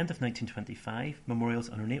by the end of 1925, memorials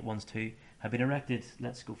and ornate ones too have been erected.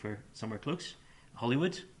 Let's go for somewhere close,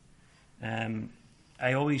 Hollywood.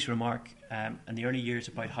 I always remark in the early years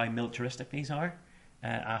about how militaristic these are.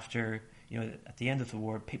 After, at the end of the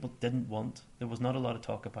war, people there was not a lot of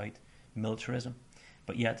talk about militarism,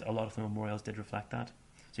 but yet a lot of the memorials did reflect that.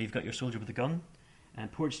 So you've got your soldier with a gun,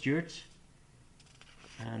 and Port Stewart,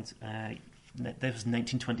 and that was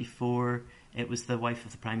 1924. It was the wife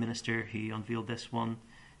of the Prime Minister who unveiled this one.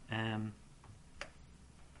 So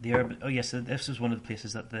this was one of the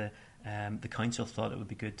places that the council thought it would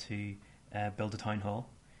be good to build a town hall,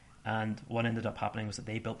 and what ended up happening was that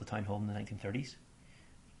they built the town hall in the 1930s,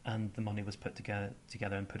 and the money was put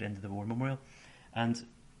together and put into the War Memorial. And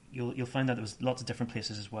you'll find that there was lots of different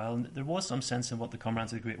places as well, and there was some sense in what the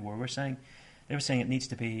comrades of the Great War were saying. They were saying it needs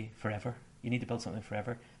to be forever. You need to build something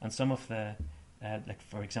forever. And some of the, like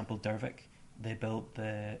for example, Dervick, they built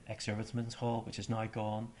the ex-servicemen's hall, which is now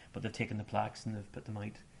gone, but they've taken the plaques and they've put them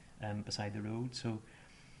out beside the road. So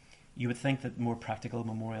you would think that more practical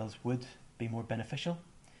memorials would be more beneficial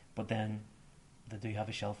but then they do have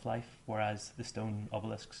a shelf life, whereas the stone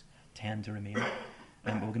obelisks tend to remain.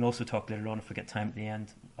 And we can also talk later on, if we get time at the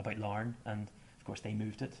end, about Larne, and of course they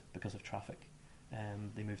moved it because of traffic.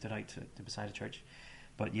 They moved it out to beside a church,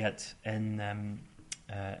 but yet in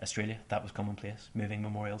Australia that was commonplace, moving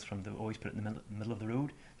memorials from the always put it in the middle of the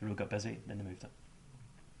road got busy, then they moved it.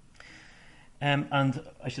 And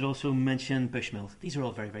I should also mention Bushmill. These are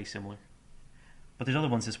all very, very similar, but there's other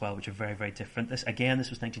ones as well which are very, very different. This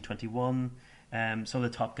was 1921. Some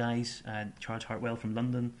of the top guys, Charles Hartwell from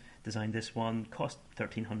London designed this one, cost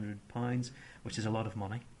 £1,300, which is a lot of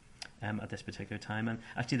money at this particular time. And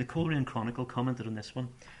actually the Coleraine Chronicle commented on this one: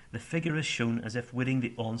 the figure is shown as if witting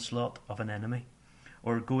the onslaught of an enemy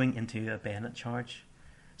or going into a bayonet charge.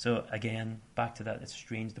 So again, back to that, it's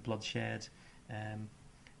strange, the bloodshed,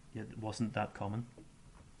 it wasn't that common.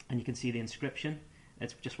 And you can see the inscription.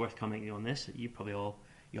 It's just worth commenting on this. You'll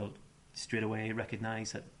straight away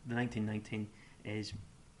recognise that the 1919 is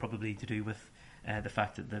probably to do with the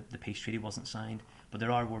fact that the peace treaty wasn't signed, but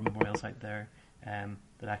there are war memorials out there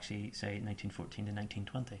that actually say 1914 to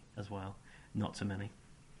 1920 as well. Not so many.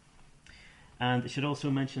 And I should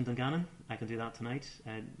also mention Dungannon. I can do that tonight.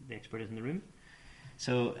 The expert is in the room.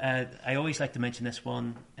 So I always like to mention this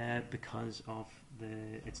one because of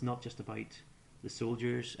it's not just about the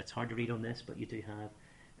soldiers. It's hard to read on this, but you do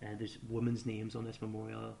have there's women's names on this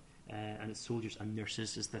memorial, and it's soldiers and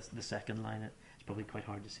nurses is the second line. It's probably quite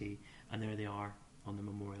hard to see, and there they are on the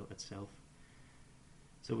memorial itself.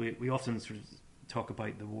 So we often sort of talk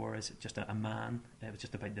about the war as just a man. It was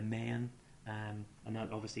just about the men, and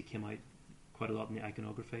that obviously came out quite a lot in the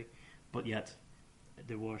iconography, but yet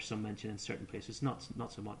there was some mention in certain places, not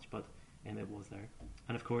so much, but it was there.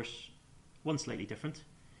 And of course, one slightly different,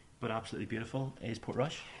 but absolutely beautiful, is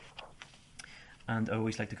Portrush. And I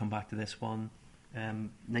always like to come back to this one.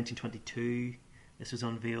 1922, this was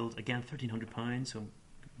unveiled, again £1,300, so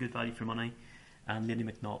good value for money. And Lady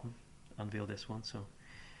McNaughton unveiled this one. So,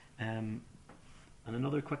 and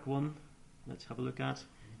another quick one, let's have a look at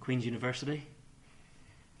Queen's University,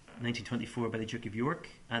 1924 by the Duke of York.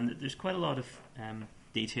 And there's quite a lot of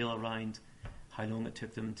detail around how long it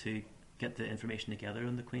took them to get the information together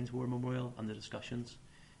on the Queen's War Memorial and the discussions.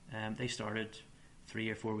 They started 3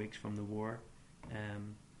 or 4 weeks from the war.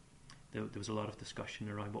 There was a lot of discussion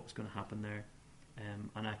around what was going to happen there,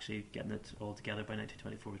 and actually getting it all together by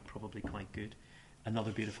 1924 was probably quite good.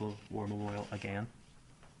 Another beautiful war memorial again.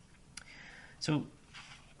 So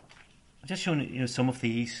I've just shown some of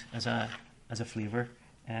these as a flavour,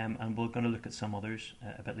 and we're going to look at some others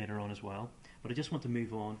a bit later on as well. But I just want to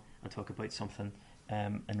move on and talk about something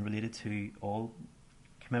and related to all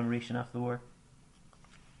commemoration after the war,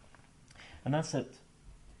 and that's it.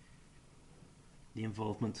 The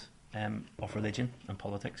involvement of religion and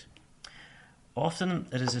politics. Often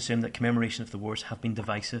it is assumed that commemoration of the wars have been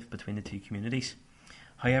divisive between the two communities.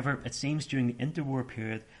 However, it seems during the interwar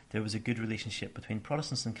period there was a good relationship between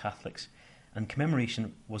Protestants and Catholics, and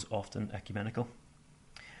commemoration was often ecumenical.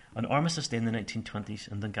 On Armistice Day in the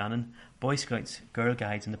 1920s in Dungannon, Boy Scouts, Girl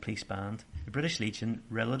Guides and the police band, the British Legion,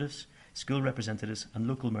 relatives, school representatives and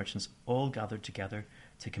local merchants all gathered together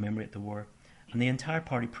to commemorate the war, and the entire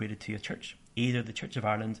party paraded to a church, either the Church of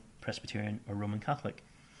Ireland, Presbyterian or Roman Catholic.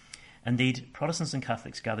 Indeed, Protestants and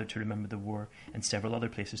Catholics gathered to remember the war in several other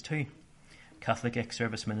places too. Catholic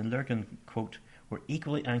ex-servicemen in Lurgan, quote, were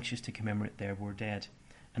equally anxious to commemorate their war dead,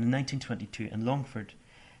 and in 1922 in Longford,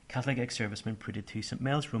 Catholic ex-servicemen paraded to St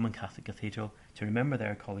Mel's Roman Catholic Cathedral to remember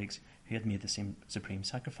their colleagues who had made the same supreme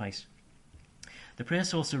sacrifice. The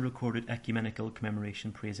press also recorded ecumenical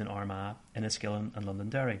commemoration parades in Armagh, Enniskillen and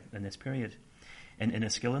Londonderry in this period. In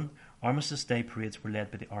Enniskillen, Armistice Day parades were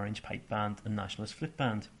led by the Orange Pipe Band and Nationalist Flute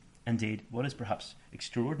Band. Indeed, what is perhaps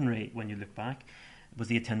extraordinary when you look back was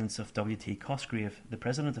the attendance of W.T. Cosgrave, the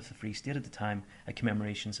President of the Free State at the time, at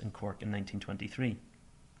commemorations in Cork in 1923.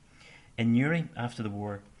 In Newry, after the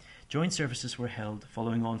war, joint services were held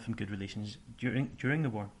following on from good relations during the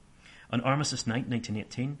war. On Armistice Night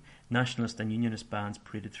 1918, Nationalist and Unionist bands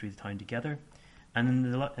paraded through the town together, and in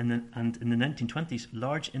the 1920s,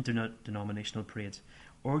 large interdenominational parades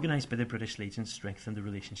organised by the British Legion strengthened the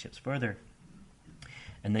relationships further.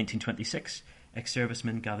 In 1926,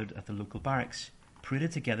 ex-servicemen gathered at the local barracks,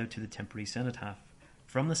 paraded together to the temporary cenotaph,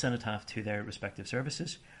 from the cenotaph to their respective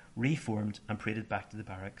services, reformed and paraded back to the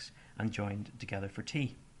barracks and joined together for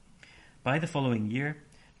tea. By the following year,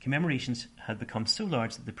 commemorations had become so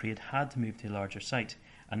large that the parade had to move to a larger site,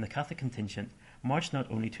 and the Catholic contingent marched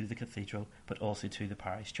not only to the cathedral but also to the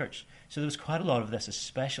parish church. So there was quite a lot of this,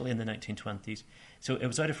 especially in the 1920s. So it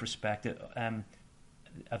was out of respect.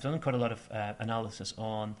 I've done quite a lot of analysis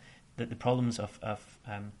on the problems of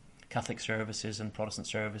Catholic services and Protestant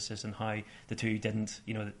services, and how the two didn't,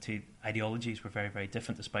 the two ideologies were very, very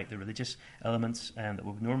different despite the religious elements that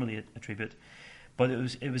we would normally attribute. But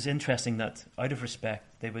it was interesting that out of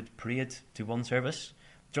respect they would parade to one service,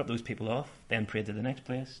 drop those people off, then parade to the next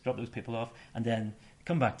place, drop those people off, and then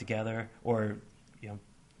come back together, or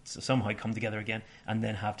somehow come together again, and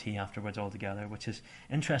then have tea afterwards all together, which is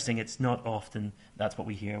interesting. It's not often that's what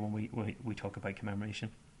we hear when we talk about commemoration.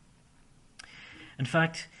 In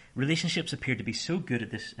fact, relationships appeared to be so good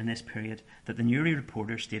in this period that the Newry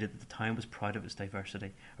Reporter stated that the town was proud of its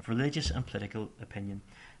diversity of religious and political opinion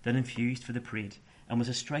that infused for the parade, and was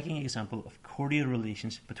a striking example of cordial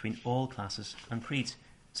relations between all classes and creeds.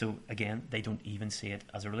 So again, they don't even see it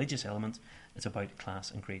as a religious element, it's about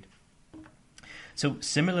class and creed. So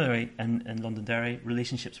similarly in Londonderry,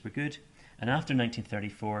 relationships were good, and after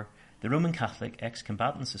 1934, the Roman Catholic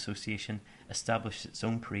Ex-Combatants Association established its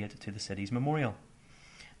own parade to the city's memorial,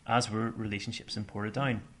 as were relationships in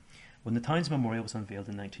Portadown. When the town's memorial was unveiled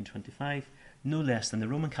in 1925, no less than the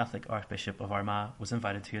Roman Catholic Archbishop of Armagh was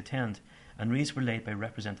invited to attend, and wreaths were laid by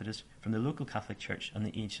representatives from the local Catholic Church and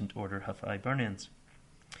the Ancient Order of Hibernians.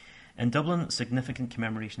 In Dublin, significant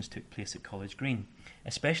commemorations took place at College Green,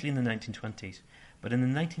 especially in the 1920s, but in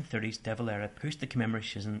the 1930s, De Valera pushed the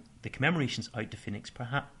commemorations out to Phoenix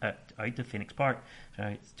Park,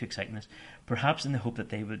 too exciting this, perhaps in the hope that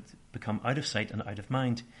they would become out of sight and out of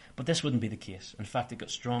mind. But this wouldn't be the case. In fact, it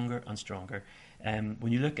got stronger and stronger.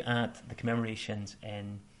 When you look at the commemorations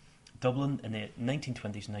in Dublin in the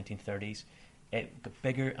 1920s and 1930s, it got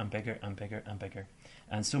bigger and bigger and bigger and bigger.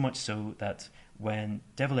 And so much so that when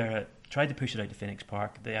De Valera tried to push it out to Phoenix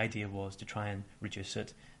Park, the idea was to try and reduce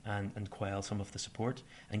it and quell some of the support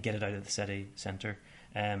and get it out of the city centre,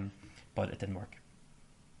 but it didn't work.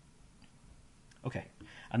 Okay,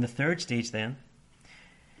 and the third stage then,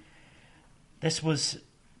 this was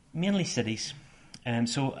mainly cities,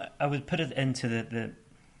 so I would put it into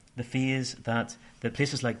the phase that the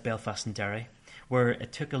places like Belfast and Derry, where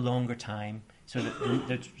it took a longer time. So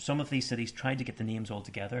that some of these cities tried to get the names all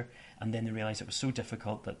together, and then they realised it was so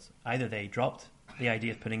difficult that either they dropped the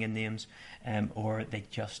idea of putting in names, or they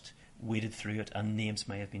just waded through it, and names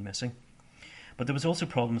may have been missing. But there was also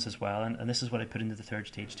problems as well, and this is what I put into the third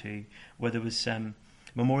stage too, where there was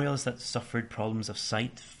memorials that suffered problems of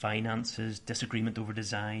site, finances, disagreement over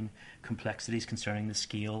design, complexities concerning the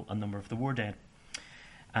scale and number of the war dead,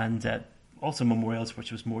 and also memorials which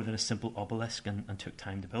was more than a simple obelisk and took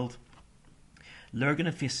time to build. Lurgan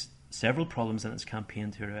had faced several problems in its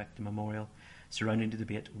campaign to erect a memorial surrounding the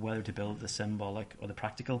debate whether to build the symbolic or the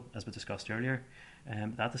practical, as we discussed earlier,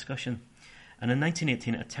 that discussion. And in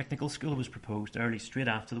 1918, a technical school was proposed straight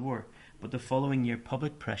after the war, but the following year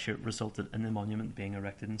public pressure resulted in the monument being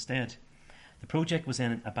erected instead. The project was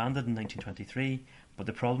then abandoned in 1923, but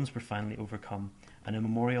the problems were finally overcome, and a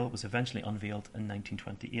memorial was eventually unveiled in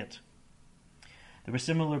 1928. There were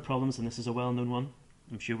similar problems, and this is a well-known one.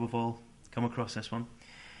 I'm sure we've all come across this one.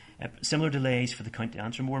 Similar delays for the County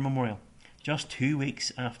Antrim War Memorial. Just 2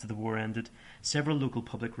 weeks after the war ended, several local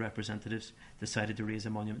public representatives decided to raise a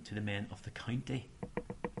monument to the men of the county.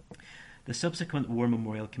 The subsequent War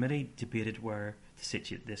Memorial Committee debated where to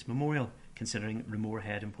situate this memorial, considering Ramore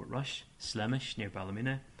Head in Portrush, Slemish near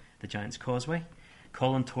Ballymena, the Giant's Causeway,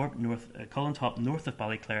 Collintop north of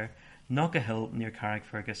Ballyclare, Knockahill near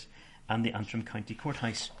Carrickfergus, and the Antrim County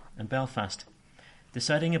Courthouse in Belfast.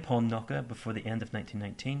 Deciding upon Knocka before the end of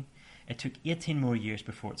 1919, it took 18 more years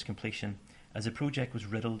before its completion, as the project was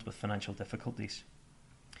riddled with financial difficulties.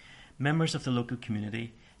 Members of the local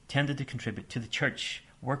community tended to contribute to the church,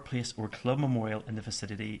 workplace or club memorial in the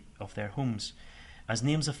vicinity of their homes, as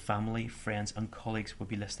names of family, friends and colleagues would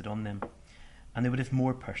be listed on them, and they would have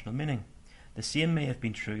more personal meaning. The same may have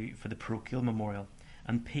been true for the parochial memorial,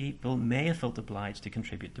 and people may have felt obliged to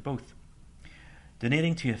contribute to both.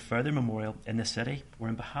 Donating to a further memorial in the city or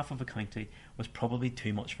on behalf of a county was probably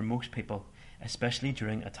too much for most people, especially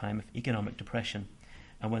during a time of economic depression,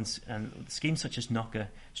 and schemes such as Knocka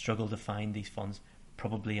struggled to find these funds,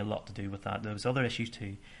 probably a lot to do with that. There was other issues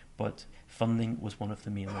too, but funding was one of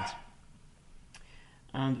the main ones.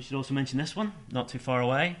 And we should also mention this one, not too far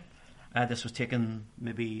away. This was taken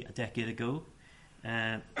maybe a decade ago.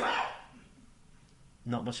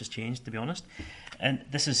 Not much has changed, to be honest. And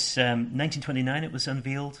this is 1929. It was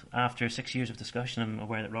unveiled after 6 years of discussion. I'm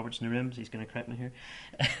aware that Robert's in the room, so he's going to correct me here.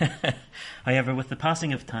 However, with the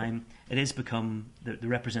passing of time, it has become the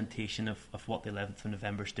representation of what the 11th of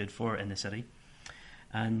November stood for in the city.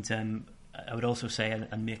 And I would also say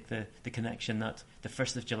and make the connection that the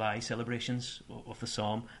 1st of July celebrations of the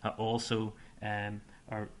Somme are also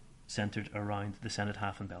are centred around the Senate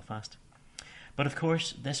Half in Belfast. But of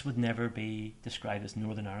course, this would never be described as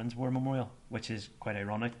Northern Ireland's War Memorial, which is quite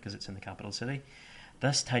ironic because it's in the capital city.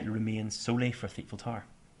 This title remains solely for Thiepval Tower.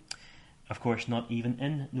 Of course, not even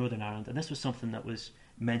in Northern Ireland, and this was something that was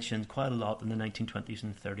mentioned quite a lot in the 1920s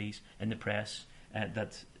and 30s in the press,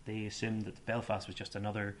 that they assumed that Belfast was just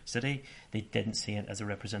another city. They didn't see it as a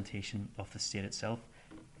representation of the state itself.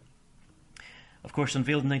 Of course,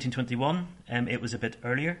 unveiled in 1921, it was a bit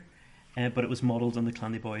earlier, but it was modelled on the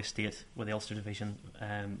Clandeboy estate where the Ulster Division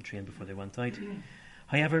trained before they went out.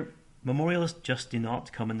 However, memorials just do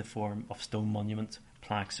not come in the form of stone monument,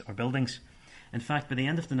 plaques or buildings. In fact, by the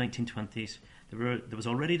end of the 1920s, there was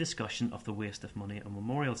already discussion of the waste of money on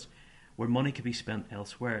memorials, where money could be spent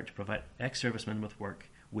elsewhere to provide ex-servicemen with work,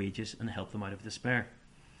 wages and help them out of despair.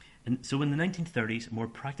 And so in the 1930s, more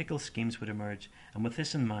practical schemes would emerge, and with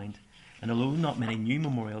this in mind, and although not many new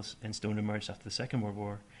memorials in stone emerged after the Second World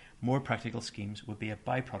War, more practical schemes would be a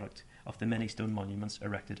byproduct of the many stone monuments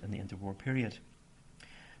erected in the interwar period.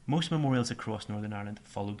 Most memorials across Northern Ireland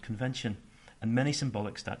followed convention, and many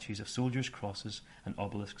symbolic statues of soldiers, crosses and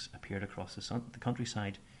obelisks appeared across the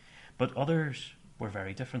countryside, but others were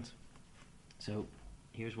very different. So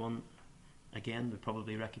here's one again you'll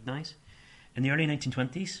probably recognise. In the early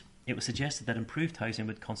 1920s, it was suggested that improved housing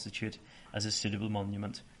would constitute as a suitable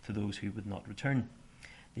monument to those who would not return.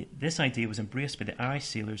 This idea was embraced by the Irish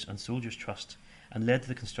Sailors and Soldiers Trust and led to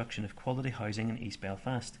the construction of quality housing in East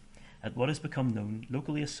Belfast, at what has become known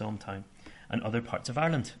locally as Sometown, and other parts of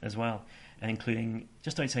Ireland as well, including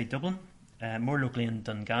just outside Dublin, more locally in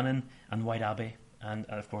Dungannon and White Abbey, and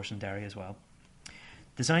of course in Derry as well.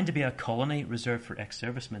 Designed to be a colony reserved for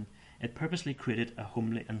ex-servicemen, it purposely created a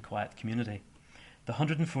homely and quiet community. The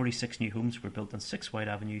 146 new homes were built on 6 wide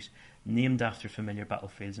avenues, named after familiar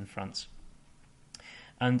battlefields in France.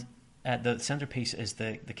 And the centrepiece is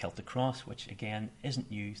the Celtic Cross, which again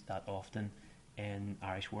isn't used that often in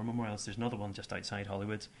Irish war memorials. There's another one just outside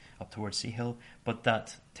Hollywood, up towards Sea Hill, but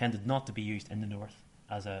that tended not to be used in the north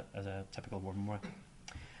as a typical war memorial.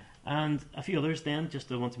 And a few others then,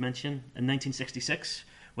 just I want to mention. In 1966,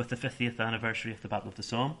 with the 50th anniversary of the Battle of the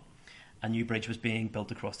Somme, a new bridge was being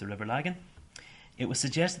built across the River Lagan. It was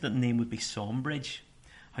suggested that the name would be Somme Bridge.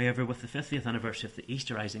 However, with the 50th anniversary of the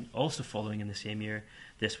Easter Rising also following in the same year,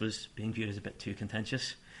 this was being viewed as a bit too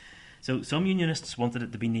contentious. So some Unionists wanted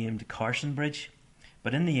it to be named Carson Bridge,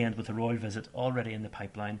 but in the end, with the royal visit already in the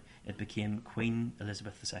pipeline, it became Queen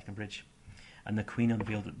Elizabeth II Bridge. And the Queen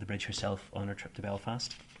unveiled the bridge herself on her trip to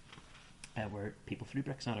Belfast, where people threw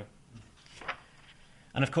bricks at her.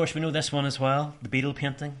 And of course we know this one as well, the Beadle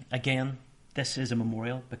painting. Again, this is a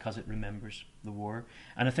memorial because it remembers the war.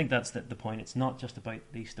 And I think that's the point. It's not just about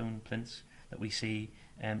these stone plinths that we see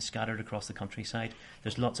scattered across the countryside.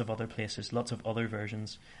 There's lots of other places, lots of other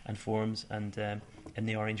versions and forms, and in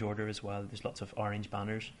the Orange Order as well, there's lots of orange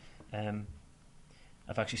banners.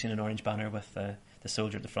 I've actually seen an orange banner with the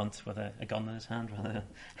soldier at the front with a gun in his hand.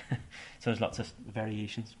 So there's lots of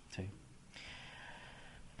variations too.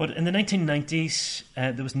 But in the 1990s,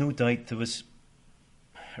 there was no doubt there was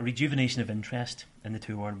a rejuvenation of interest in the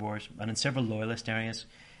two world wars, and in several loyalist areas,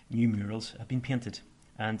 new murals have been painted.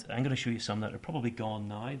 And I'm going to show you some that are probably gone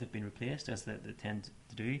now. They've been replaced, as they tend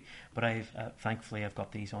to do. But thankfully, I've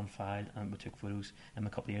got these on file, and we took photos a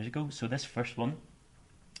couple of years ago. So this first one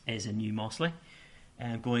is in New Mossley,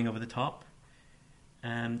 going over the top.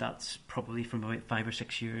 That's probably from about 5 or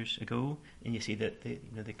 6 years ago, and you see that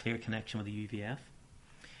the clear connection with the UVF.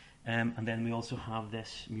 And then we also have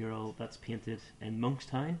this mural that's painted in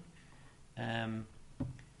Monkstown.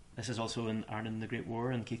 This is also in Ireland the Great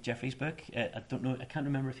War in Keith Jeffrey's book. I can't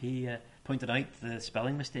remember if he pointed out the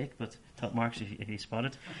spelling mistake, but top marks if he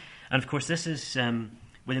spotted. And of course this is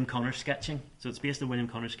William Connor sketching. So it's based on William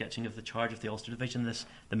Connor sketching of the charge of the Ulster Division,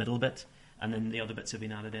 the middle bit, and then the other bits have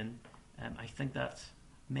been added in. I think that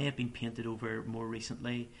may have been painted over more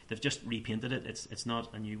recently. They've just repainted it. It's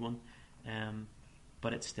not a new one.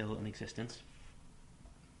 But it's still in existence.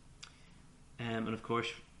 And of course,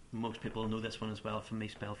 most people know this one as well from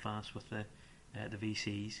East Belfast with the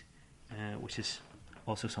VCs, which is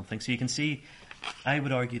also something. So you can see, I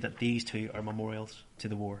would argue that these two are memorials to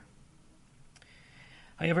the war.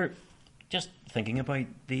 However, just thinking about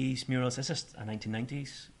these murals, is this a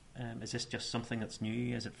 1990s? Is this just something that's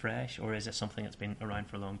new? Is it fresh? Or is it something that's been around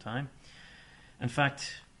for a long time? In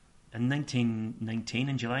fact, in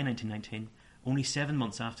July 1919, only 7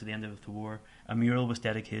 months after the end of the war, a mural was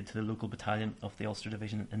dedicated to the local battalion of the Ulster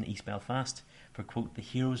Division in East Belfast for, quote, the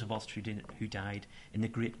heroes of Ulster who died in the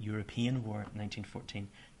Great European War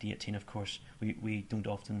 1914-18. Of course, we don't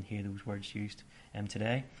often hear those words used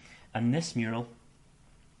today. And this mural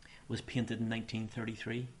was painted in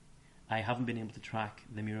 1933, I haven't been able to track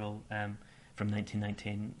the mural from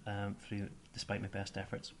 1919 through, despite my best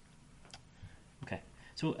efforts. Okay,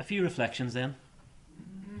 so a few reflections then.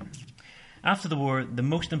 After the war, the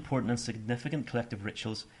most important and significant collective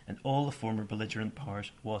rituals in all the former belligerent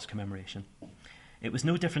powers was commemoration. It was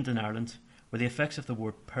no different in Ireland, where the effects of the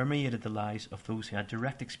war permeated the lives of those who had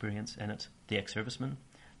direct experience in it, the ex-servicemen,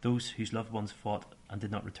 those whose loved ones fought and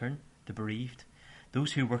did not return, the bereaved,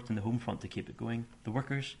 those who worked in the home front to keep it going, the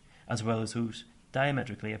workers, as well as those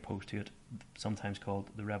diametrically opposed to it, sometimes called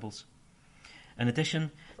the rebels. In addition,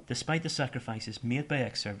 despite the sacrifices made by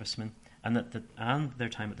ex-servicemen and their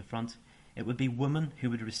time at the front, it would be women who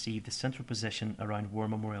would receive the central position around war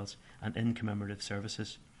memorials and in commemorative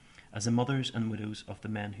services, as the mothers and widows of the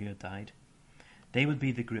men who had died. They would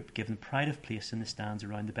be the group given pride of place in the stands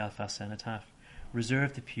around the Belfast Cenotaph,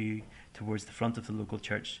 reserved the pew towards the front of the local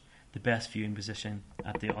church, the best viewing position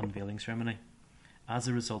at the unveiling ceremony, as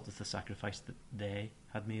a result of the sacrifice that they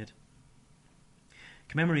had made.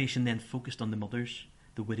 Commemoration then focused on the mothers,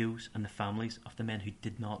 the widows and the families of the men who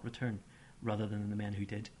did not return, rather than the men who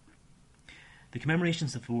did. The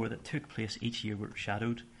commemorations of war that took place each year were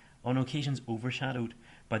shadowed, on occasions overshadowed,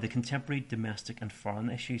 by the contemporary domestic and foreign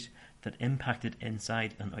issues that impacted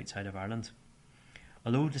inside and outside of Ireland.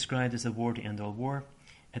 Although described as the war to end all war,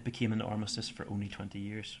 it became an armistice for only 20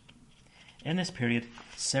 years. In this period,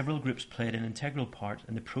 several groups played an integral part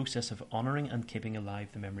in the process of honouring and keeping alive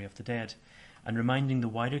the memory of the dead, and reminding the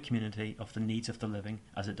wider community of the needs of the living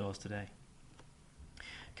as it does today.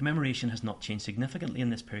 Commemoration has not changed significantly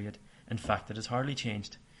in this period. In fact, it has hardly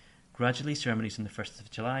changed. Gradually, ceremonies on the 1st of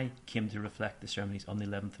July came to reflect the ceremonies on the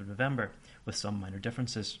 11th of November, with some minor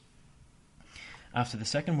differences. After the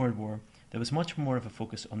Second World War, there was much more of a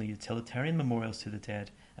focus on the utilitarian memorials to the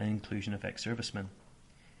dead and inclusion of ex-servicemen.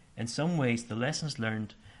 In some ways, the lessons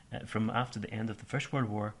learned from after the end of the First World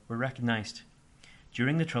War were recognised.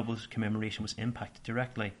 During the Troubles, commemoration was impacted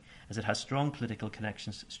directly, as it has strong political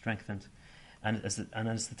connections strengthened, and as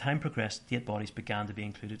the time progressed, state bodies began to be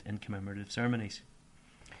included in commemorative ceremonies.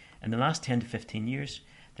 In the last 10 to 15 years,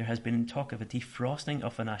 there has been talk of a defrosting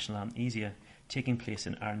of a national amnesia taking place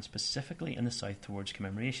in Ireland, specifically in the south, towards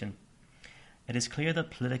commemoration. It is clear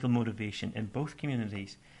that political motivation in both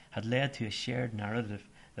communities had led to a shared narrative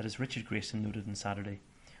that, as Richard Grayson noted on Saturday,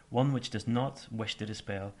 one which does not wish to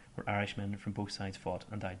dispel where Irishmen from both sides fought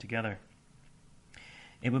and died together.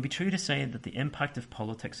 It would be true to say that the impact of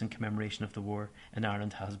politics in commemoration of the war in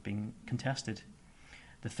Ireland has been contested.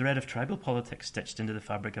 The thread of tribal politics stitched into the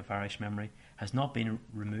fabric of Irish memory has not been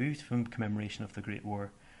removed from commemoration of the Great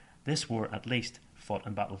War. This war, at least, fought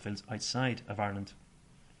on battlefields outside of Ireland.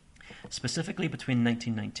 Specifically between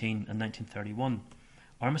 1919 and 1931,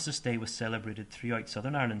 Armistice Day was celebrated throughout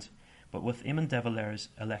Southern Ireland, but with Eamon de Valera's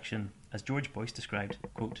election, as George Boyce described,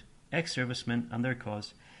 quote, ex-servicemen and their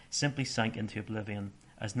cause simply sank into oblivion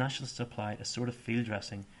as nationalists applied a sort of field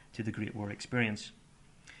dressing to the Great War experience.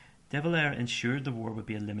 De Valera ensured the war would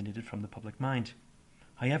be eliminated from the public mind.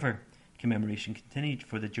 However, commemoration continued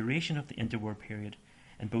for the duration of the interwar period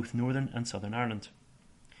in both Northern and Southern Ireland.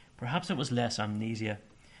 Perhaps it was less amnesia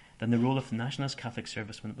than the role of nationalist Catholic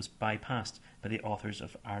servicemen was bypassed by the authors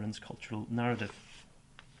of Ireland's cultural narrative.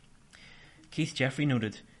 Keith Jeffrey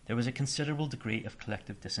noted there was a considerable degree of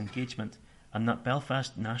collective disengagement, and that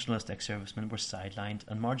Belfast nationalist ex-servicemen were sidelined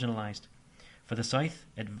and marginalised. For the South,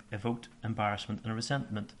 it evoked embarrassment and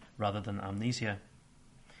resentment rather than amnesia.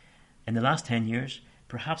 In the last 10 years,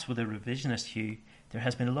 perhaps with a revisionist hue, there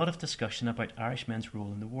has been a lot of discussion about Irishmen's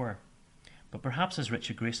role in the war. But perhaps, as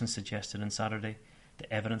Richard Grayson suggested on Saturday,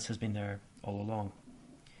 the evidence has been there all along.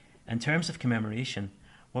 In terms of commemoration,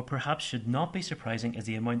 what perhaps should not be surprising is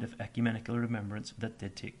the amount of ecumenical remembrance that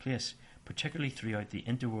did take place, particularly throughout the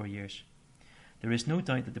interwar years. There is no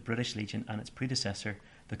doubt that the British Legion and its predecessor,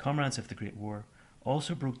 the Comrades of the Great War,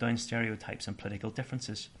 also broke down stereotypes and political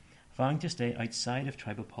differences, vowing to stay outside of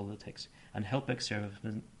tribal politics and help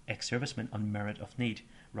ex-servicemen on merit of need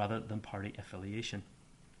rather than party affiliation.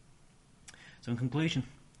 So in conclusion,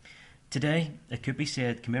 today it could be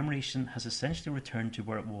said commemoration has essentially returned to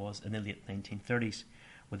where it was in the late 1930s,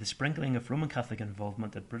 with a sprinkling of Roman Catholic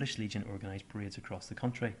involvement at British Legion organised parades across the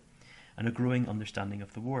country, and a growing understanding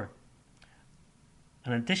of the war.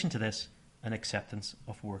 And in addition to this, an acceptance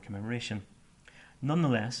of war commemoration.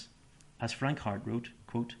 Nonetheless, as Frank Hart wrote,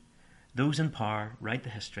 quote, those in power write the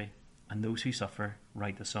history, and those who suffer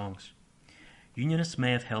write the songs. Unionists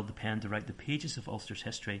may have held the pen to write the pages of Ulster's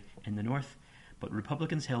history in the north, but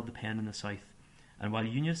Republicans held the pen in the south, and while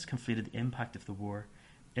Unionists conflated the impact of the war,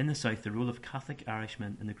 in the south the role of Catholic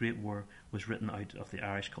Irishmen in the Great War was written out of the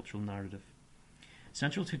Irish cultural narrative.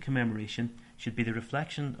 Central to commemoration should be the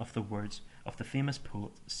reflection of the words of the famous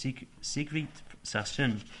poet Sigrid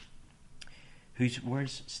Sassoon, whose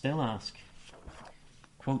words still ask,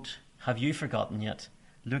 quote, "Have you forgotten yet?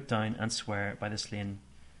 Look down and swear by the slain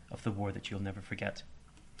of the war that you'll never forget."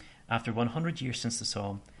 After 100 years since the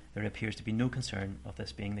psalm, there appears to be no concern of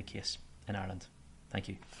this being the case in Ireland. Thank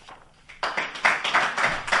you.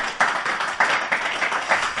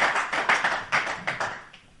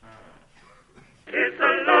 It's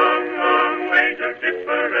a long, long way to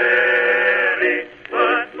Tipperary,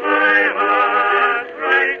 but my heart's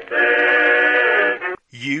right there.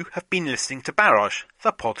 You have been listening to Barrage,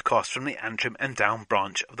 the podcast from the Antrim and Down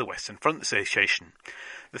branch of the Western Front Association.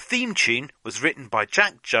 The theme tune was written by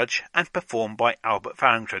Jack Judge and performed by Albert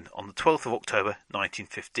Farrington on the 12th of October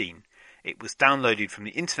 1915. It was downloaded from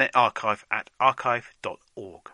the Internet Archive at archive.org.